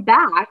Loom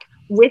back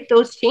with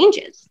those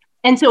changes.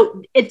 And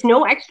so it's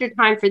no extra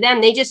time for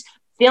them. They just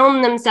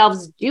film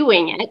themselves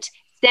doing it,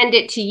 send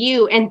it to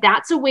you. And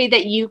that's a way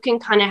that you can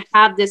kind of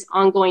have this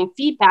ongoing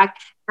feedback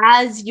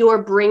as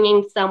you're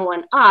bringing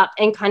someone up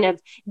and kind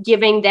of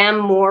giving them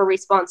more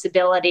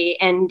responsibility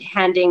and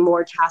handing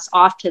more tasks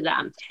off to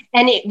them.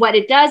 And what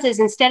it does is,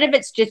 instead of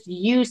it's just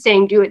you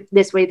saying, do it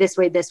this way, this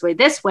way, this way,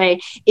 this way,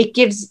 it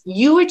gives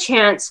you a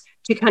chance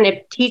to kind of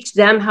teach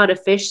them how to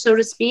fish, so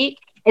to speak,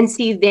 and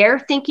see their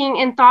thinking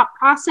and thought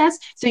process.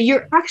 So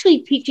you're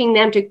actually teaching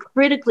them to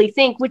critically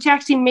think, which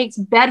actually makes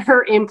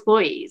better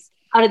employees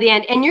out of the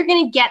end. And you're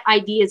going to get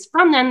ideas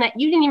from them that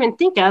you didn't even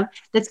think of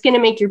that's going to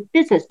make your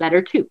business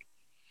better too.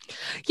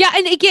 Yeah.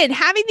 And again,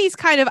 having these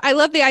kind of, I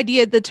love the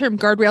idea, the term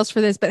guardrails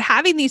for this, but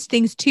having these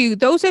things too,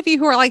 those of you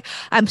who are like,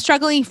 I'm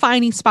struggling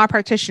finding spa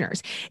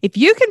practitioners. If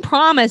you can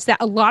promise that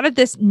a lot of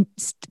this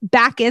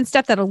back end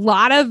stuff that a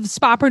lot of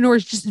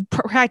spapreneurs, just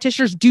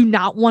practitioners do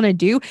not want to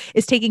do,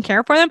 is taken care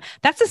of for them,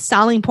 that's a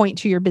selling point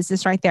to your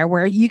business right there,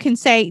 where you can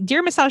say,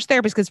 dear massage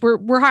therapist, because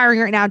we're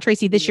hiring right now,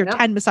 Tracy, this year,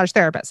 10 massage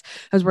therapists,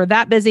 because we're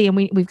that busy and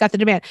we've got the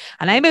demand.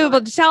 And I'm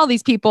able to tell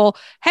these people,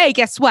 hey,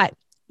 guess what?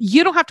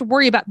 You don't have to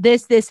worry about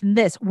this, this, and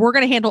this. We're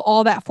going to handle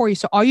all that for you.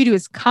 So all you do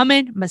is come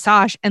in,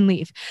 massage, and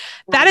leave.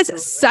 That is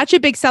such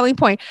a big selling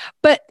point.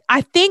 But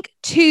I think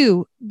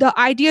too, the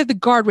idea of the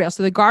guardrails.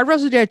 So the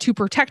guardrails are there to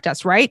protect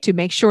us, right? To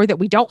make sure that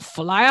we don't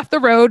fly off the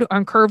road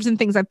on curves and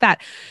things like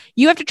that.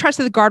 You have to trust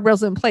that the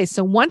guardrails are in place.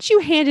 So once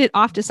you hand it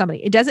off to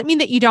somebody, it doesn't mean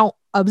that you don't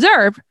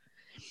observe,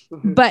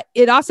 but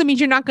it also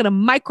means you're not going to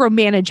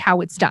micromanage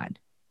how it's done.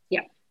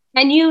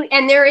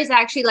 And there is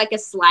actually like a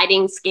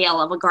sliding scale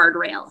of a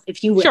guardrail,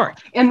 if you will. Sure.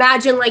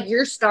 Imagine like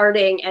you're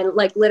starting and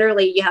like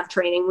literally you have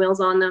training wheels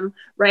on them,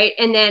 right?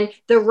 And then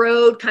the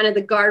road,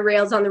 the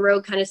guardrails on the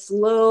road kind of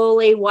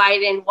slowly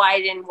widen.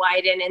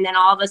 And then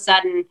all of a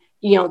sudden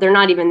they're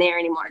not even there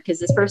anymore because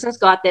this person's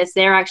got this.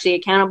 They're actually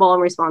accountable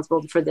and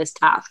responsible for this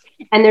task.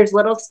 And there's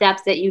little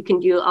steps that you can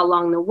do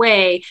along the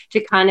way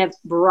to kind of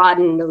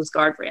broaden those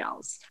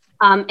guardrails.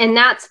 And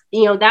that's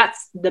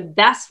the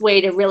best way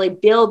to really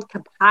build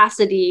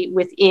capacity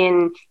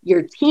within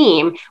your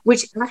team,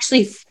 which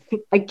actually,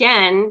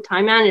 again,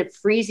 time management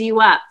frees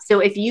you up. So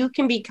if you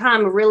can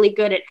become really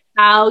good at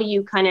how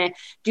you kind of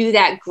do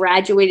that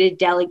graduated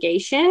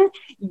delegation,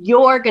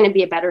 you're going to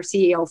be a better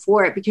CEO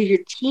for it because your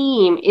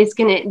team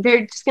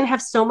they're just going to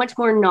have so much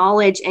more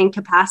knowledge and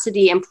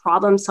capacity and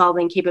problem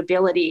solving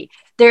capability.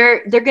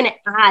 They're going to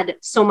add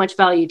so much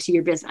value to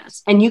your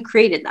business, and you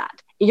created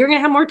that. You're going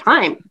to have more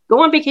time.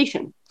 Go on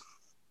vacation.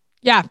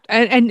 Yeah.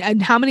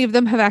 And how many of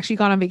them have actually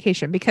gone on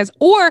vacation?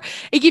 Or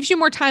it gives you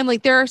more time.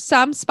 Like there are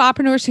some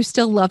spapreneurs who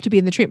still love to be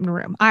in the treatment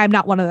room. I am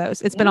not one of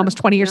those. It's been almost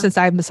 20 years since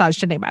I've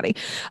massaged anybody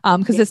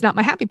because it's not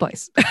my happy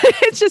place.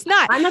 It's just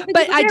not. I'm not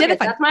but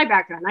identify. That's my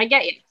background. I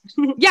get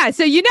you. Yeah.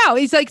 So,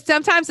 it's like,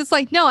 sometimes it's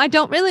like, no, I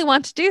don't really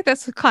want to do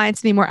this with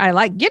clients anymore. I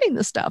like getting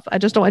the stuff. I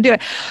just don't want to do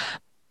it.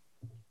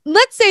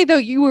 Let's say though,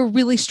 you were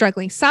really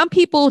struggling. Some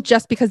people,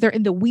 just because they're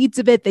in the weeds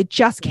of it, they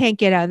just can't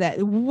get out of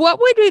that. What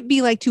would it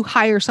be like to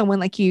hire someone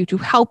like you to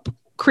help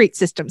create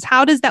systems?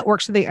 How does that work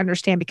so they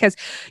understand? Because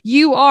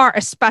you are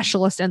a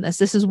specialist in this.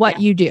 This is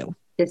what you do.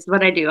 This is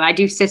what I do. I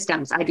do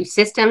systems. I do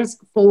systems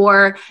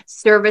for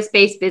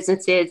service-based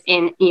businesses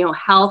in,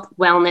 health,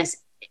 wellness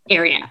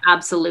area.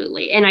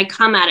 Absolutely. And I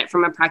come at it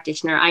from a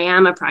practitioner. I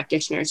am a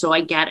practitioner, so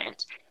I get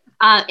it.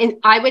 And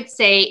I would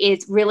say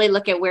is really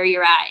look at where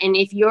you're at. And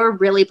if you're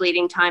really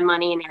bleeding time,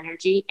 money, and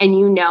energy, and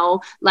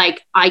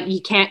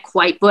you can't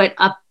quite put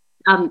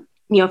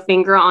a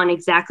finger on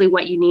exactly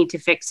what you need to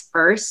fix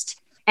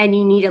first, and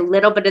you need a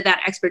little bit of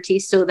that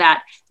expertise so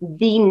that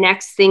the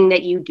next thing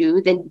that you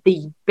do,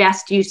 the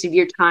best use of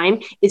your time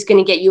is going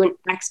to get you an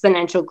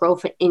exponential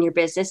growth in your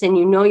business. And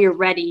you're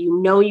ready.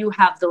 You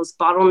have those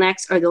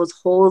bottlenecks or those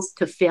holes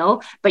to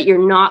fill, but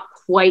you're not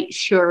quite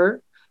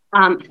sure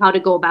how to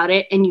go about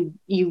it, and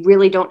you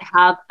really don't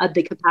have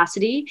the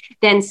capacity,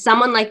 then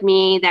someone like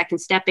me that can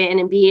step in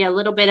and be a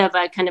little bit of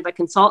a kind of a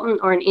consultant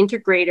or an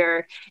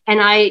integrator.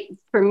 And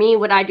for me,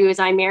 what I do is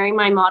I marry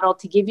my model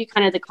to give you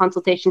kind of the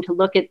consultation to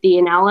look at the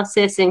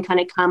analysis and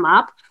kind of come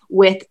up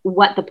with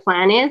what the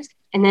plan is.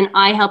 And then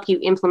I help you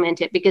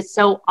implement it, because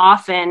so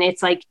often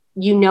it's like,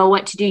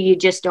 what to do, you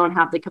just don't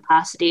have the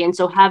capacity. And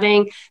so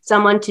having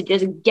someone to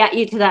just get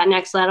you to that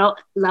next level,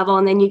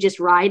 and then you just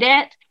ride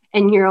it,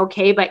 and you're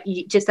okay, but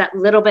just that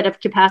little bit of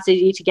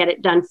capacity to get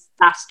it done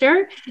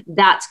faster,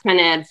 that's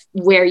kind of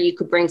where you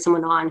could bring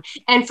someone on.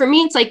 And for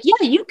me, it's like,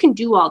 yeah, you can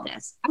do all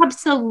this.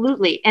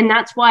 Absolutely. And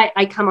that's why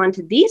I come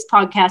onto these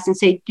podcasts and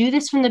say, do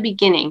this from the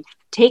beginning.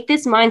 Take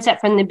this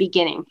mindset from the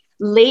beginning.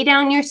 Lay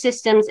down your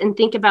systems and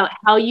think about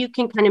how you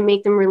can kind of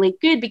make them really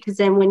good, because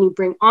then when you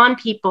bring on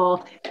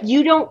people,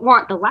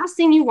 the last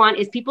thing you want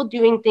is people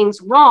doing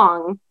things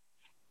wrong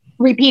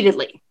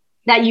repeatedly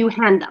that you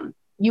hand them.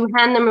 You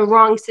hand them a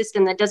wrong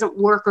system that doesn't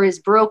work or is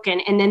broken,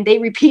 and then they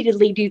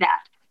repeatedly do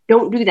that.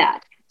 Don't do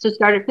that. So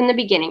start it from the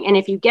beginning. And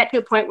if you get to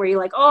a point where you're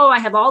like, oh, I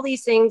have all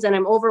these things and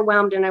I'm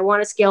overwhelmed and I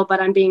want to scale,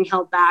 but I'm being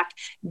held back,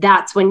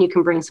 that's when you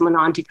can bring someone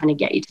on to kind of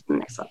get you to the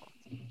next level.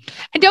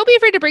 And don't be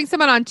afraid to bring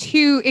someone on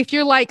too. If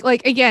you're like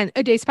again,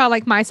 a day spa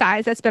like my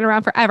size that's been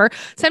around forever,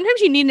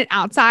 sometimes you need an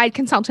outside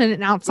consultant,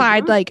 an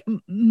outside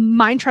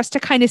mind trust to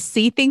kind of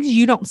see things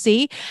you don't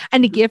see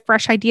and to give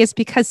fresh ideas,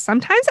 because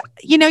sometimes,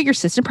 your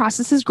system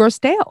processes grow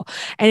stale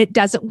and it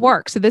doesn't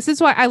work. So this is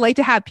why I like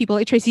to have people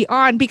like Tracy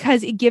on,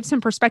 because it gives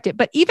some perspective.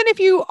 But even if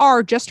you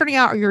are just starting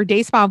out or you're a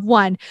day spa of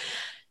one,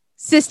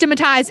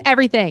 systematize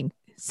everything.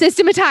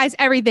 Systematize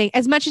everything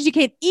as much as you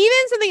can. Even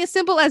something as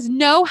simple as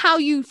know how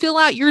you fill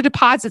out your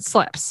deposit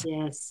slips.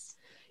 Yes.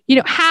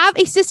 Have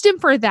a system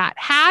for that.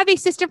 Have a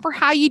system for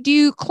how you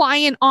do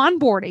client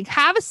onboarding.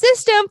 Have a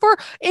system for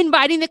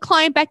inviting the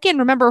client back in.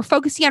 Remember, we're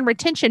focusing on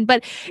retention.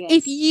 But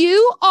if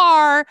you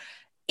are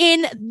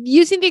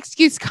using the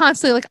excuse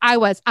constantly, like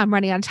I'm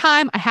running out of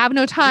time. I have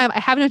no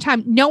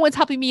time. No one's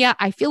helping me out.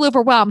 I feel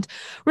overwhelmed.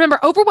 Remember,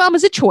 overwhelm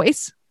is a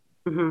choice.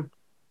 Mm-hmm.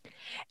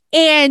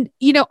 And,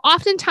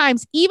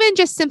 oftentimes, even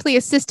just simply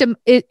a system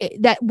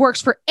that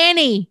works for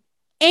any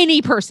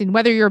person,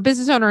 whether you're a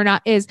business owner or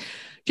not, is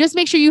just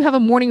make sure you have a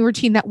morning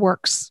routine that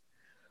works,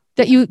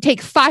 that you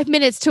take 5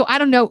 minutes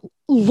to,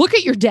 look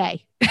at your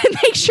day and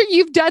make sure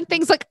you've done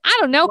things like,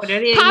 what are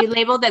they? You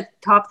labeled the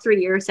top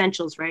 3 year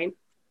essentials, right?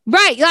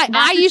 Right. Like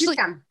that's I usually,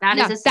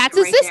 that's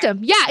a system.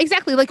 Yeah,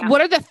 exactly. Like what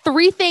are the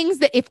 3 things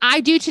that if I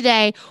do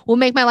today will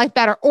make my life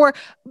better? Or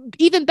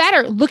even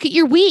better, look at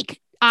your week.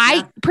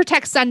 I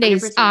protect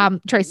Sundays,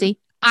 100%. Tracy.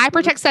 I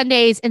protect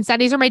Sundays, and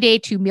Sundays are my day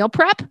to meal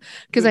prep,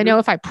 because I know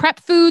if I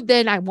prep food,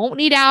 then I won't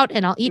eat out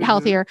and I'll eat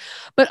healthier.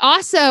 But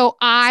also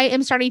I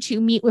am starting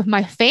to meet with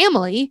my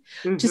family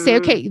to say,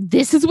 okay,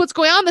 this is what's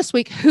going on this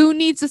week. Who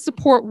needs the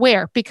support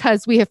where?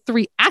 Because we have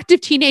 3 active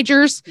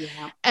teenagers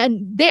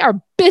and they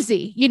are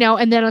busy,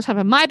 and then on top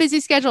of my busy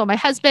schedule, my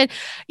husband,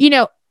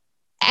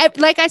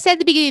 like I said at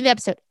the beginning of the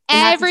episode,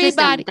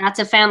 everybody. That's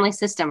a family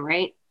system,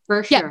 right?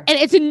 For sure. Yeah, and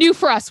it's new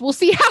for us. We'll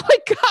see how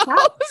it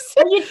goes.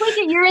 When you tweak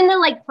it, you're in the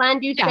like plan,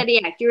 do,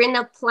 study, act. You're in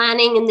the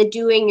planning and the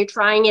doing. You're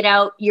trying it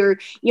out.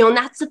 And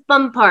that's the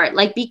fun part.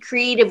 Like, be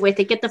creative with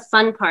it. Get the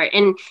fun part.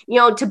 And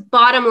to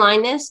bottom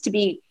line this, to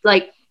be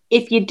like,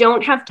 if you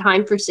don't have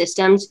time for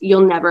systems,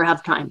 you'll never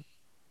have time,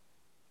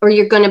 or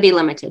you're going to be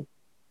limited.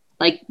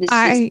 Like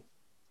this.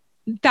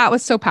 That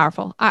was so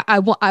powerful. I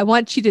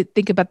want you to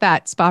think about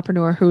that,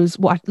 spapreneur who's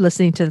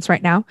listening to this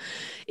right now.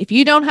 If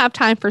you don't have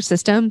time for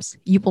systems,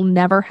 you will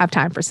never have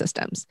time for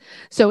systems.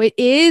 So it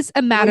is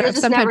a matter of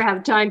sometimes never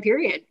have time,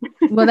 period.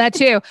 Well, that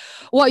too.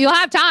 Well, you'll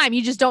have time.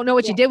 You just don't know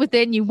what you did with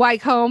it. And you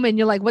walk home and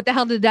you're like, what the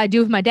hell did I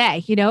do with my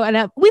day?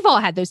 And we've all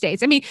had those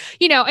days. I mean,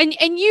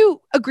 and you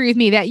agree with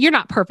me that you're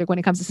not perfect when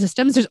it comes to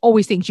systems. There's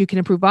always things you can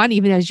improve on,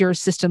 even as you're a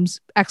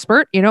systems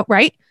expert,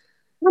 right?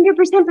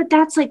 100%, but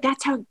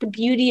that's how the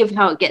beauty of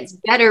how it gets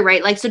better,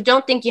 right? Like, so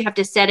don't think you have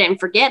to set it and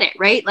forget it,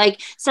 right? Like,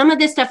 some of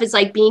this stuff is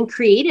like being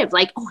creative,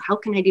 like, oh, how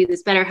can I do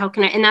this better? How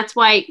can I? And that's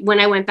why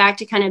when I went back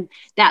to kind of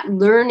that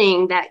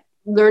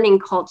learning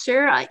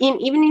culture,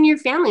 even in your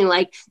family,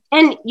 like,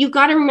 and you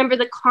got to remember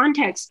the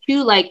context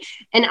too, like,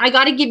 and I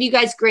got to give you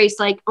guys grace,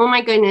 like, oh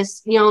my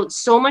goodness,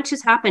 so much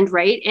has happened,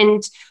 right?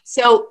 And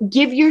so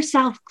give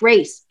yourself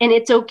grace, and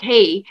it's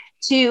okay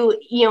to,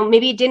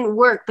 maybe it didn't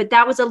work, but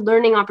that was a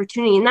learning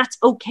opportunity, and that's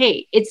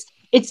okay.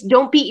 It's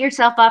don't beat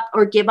yourself up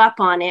or give up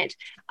on it.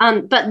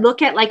 But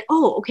look at like,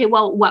 oh, okay,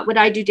 well, what would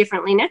I do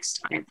differently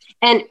next time?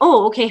 And,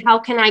 oh, okay, how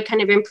can I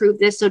kind of improve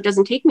this so it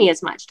doesn't take me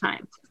as much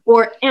time?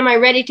 Or am I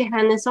ready to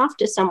hand this off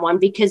to someone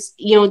because,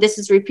 this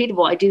is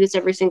repeatable. I do this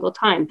every single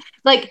time.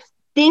 Like,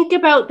 think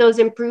about those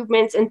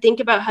improvements and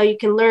think about how you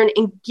can learn,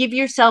 and give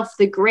yourself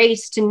the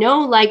grace to know,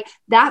 like,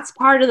 that's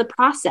part of the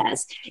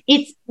process.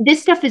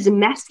 This stuff is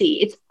messy.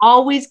 It's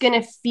always going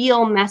to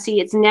feel messy.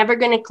 It's never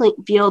going to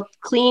feel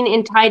clean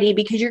and tidy,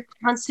 because you're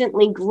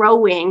constantly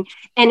growing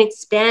and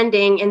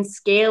expanding and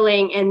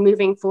scaling and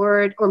moving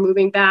forward or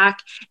moving back.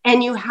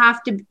 And you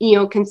have to,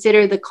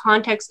 consider the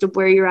context of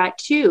where you're at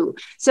too.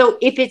 So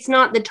if it's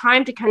not the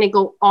time to kind of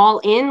go all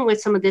in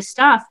with some of this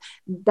stuff,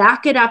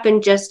 back it up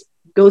and just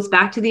goes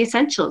back to the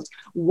essentials.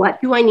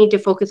 What do I need to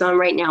focus on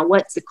right now?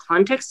 What's the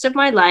context of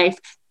my life?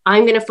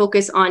 I'm going to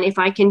focus on, if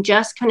I can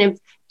just kind of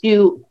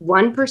do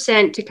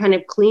 1% to kind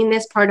of clean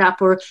this part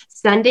up, or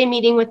Sunday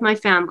meeting with my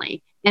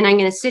family, and I'm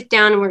going to sit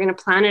down and we're going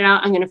to plan it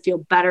out. I'm going to feel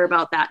better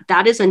about that.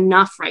 That is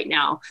enough right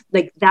now.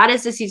 Like, that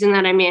is the season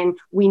that I'm in.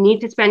 We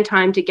need to spend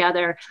time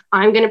together.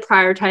 I'm going to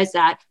prioritize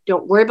that.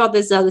 Don't worry about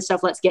this other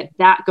stuff. Let's get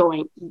that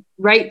going.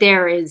 Right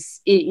there is,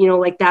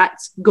 like, that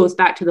goes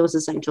back to those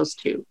essentials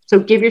too.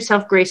 So give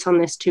yourself grace on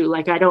this too.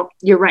 Like,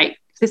 you're right.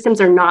 Systems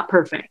are not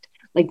perfect,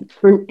 like,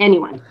 for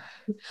anyone.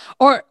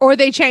 Or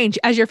they change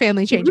as your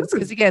family changes.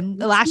 Because again,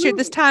 last year,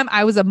 this time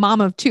I was a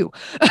mom of 2.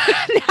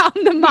 Now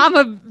I'm the mom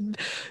of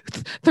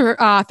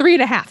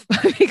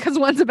 3.5 because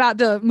one's about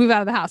to move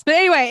out of the house. But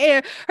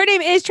anyway, her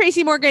name is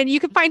Tracy Morgan. You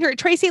can find her at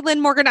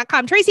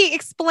TracyLynnMorgan.com. Tracy,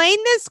 explain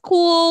this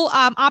cool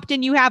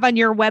opt-in you have on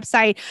your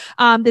website,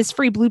 this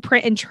free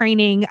blueprint and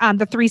training,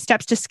 the 3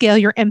 steps to scale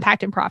your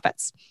impact and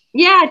profits.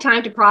 Yeah,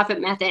 time to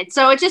profit method.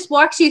 So it just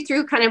walks you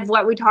through kind of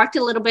what we talked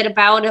a little bit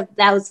about, of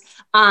those,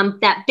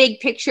 that big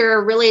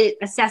picture, really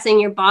assessing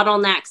your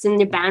bottlenecks and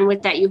the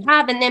bandwidth that you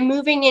have, and then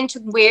moving into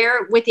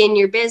where within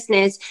your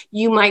business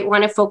you might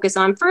want to focus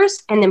on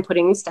first, and then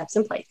putting steps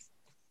in place.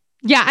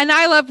 Yeah. And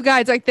I love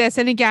guides like this.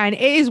 And again,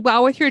 it is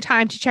well worth your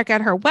time to check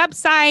out her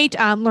website,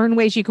 learn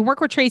ways you can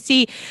work with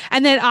Tracy,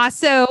 and then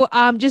also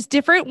just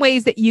different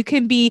ways that you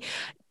can be,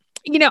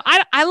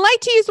 I like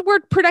to use the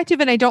word productive,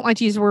 and I don't like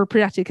to use the word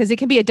productive because it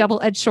can be a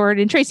double-edged sword.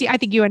 And Tracy, I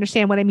think you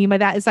understand what I mean by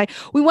that. It's like,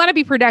 we want to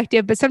be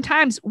productive, but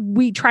sometimes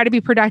we try to be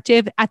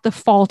productive at the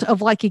fault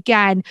of, like,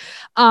 again,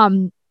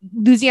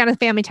 losing out on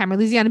family time or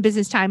losing out on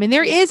business time. And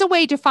there is a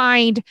way to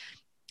find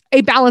a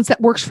balance that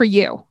works for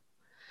you.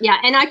 Yeah.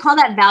 And I call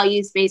that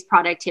values-based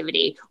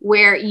productivity,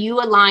 where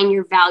you align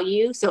your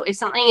value. So if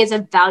something is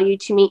of value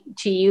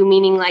to you,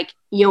 meaning like,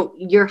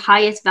 your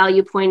highest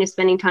value point is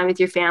spending time with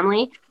your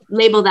family,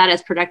 label that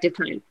as productive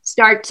time.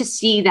 Start to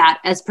see that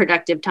as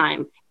productive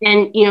time,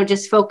 and,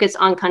 just focus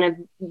on kind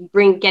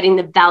of getting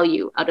the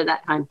value out of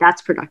that time.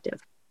 That's productive.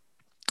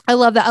 I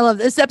love that. I love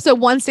this. Episode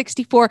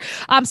 164.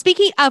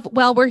 Speaking of,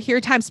 we're here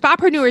time,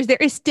 Spapreneurs, there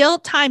is still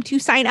time to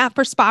sign up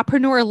for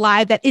Spapreneur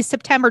Live. That is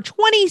September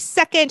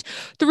 22nd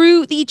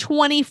through the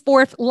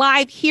 24th,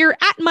 live here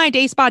at My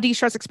Day Spa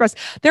De-Stress Express.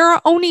 There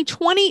are only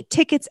 20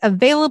 tickets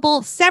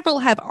available. Several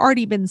have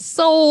already been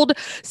sold.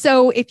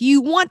 So if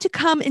you want to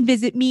come and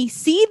visit me,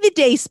 see the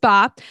day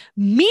spa,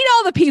 meet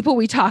all the people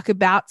we talk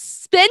about,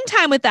 spend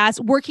time with us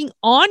working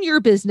on your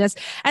business.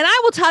 And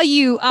I will tell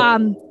you,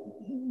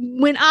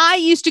 when I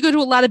used to go to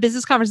a lot of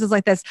business conferences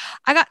like this,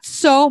 I got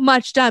so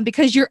much done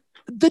because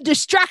the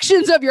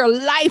distractions of your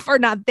life are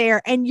not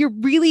there, and you're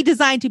really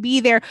designed to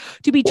be there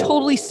to be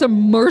totally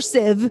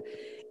submersive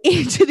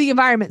into the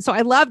environment. So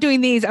I love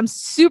doing these. I'm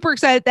super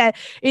excited that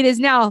it is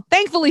now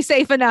thankfully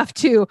safe enough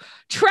to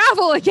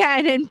travel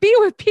again and be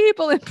with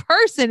people in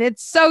person.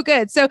 It's so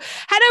good. So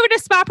head over to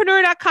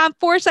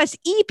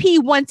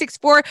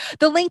spapreneur.com/EP164.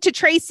 The link to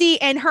Tracy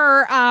and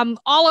her,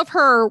 all of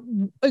her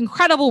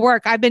incredible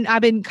work. I've been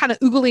kind of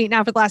oogling it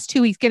now for the last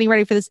 2 weeks, getting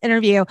ready for this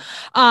interview.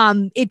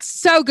 It's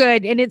so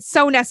good and it's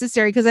so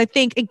necessary because I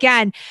think,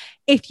 again,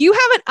 if you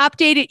haven't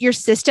updated your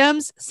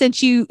systems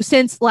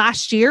since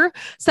last year,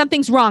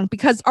 something's wrong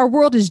because our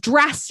world is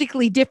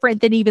drastically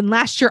different than even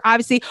last year,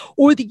 obviously,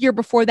 or the year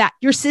before that.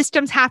 Your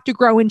systems have to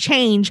grow and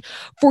change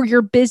for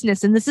your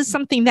business. And this is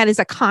something that is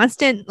a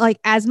constant, like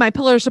as My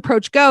Pillars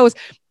approach goes,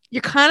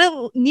 you're kind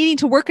of needing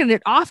to work on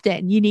it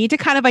often. You need to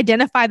kind of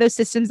identify those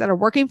systems that are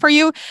working for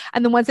you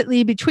and the ones that need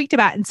to be tweaked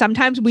about. And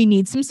sometimes we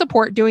need some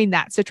support doing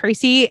that. So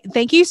Tracy,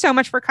 thank you so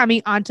much for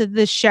coming onto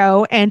the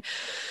show. And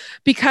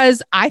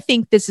because I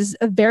think this is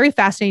a very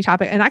fascinating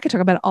topic and I could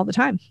talk about it all the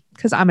time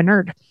because I'm a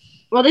nerd.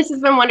 Well, this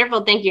has been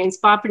wonderful. Thank you. And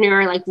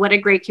Spapreneur, like what a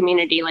great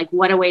community, like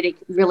what a way to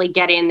really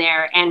get in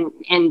there and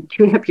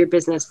tune up your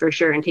business for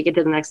sure and take it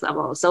to the next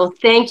level. So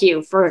thank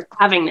you for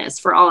having this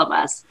for all of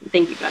us.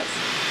 Thank you guys.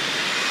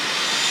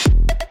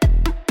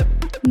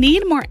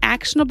 Need more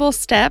actionable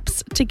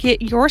steps to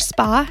get your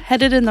spa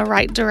headed in the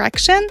right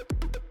direction?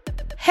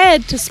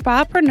 Head to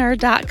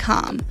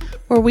spapreneur.com,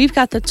 where we've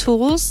got the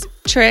tools,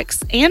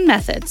 tricks, and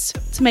methods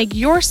to make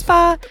your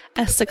spa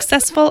as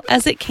successful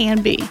as it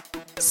can be.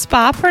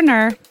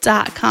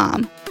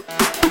 Spapreneur.com.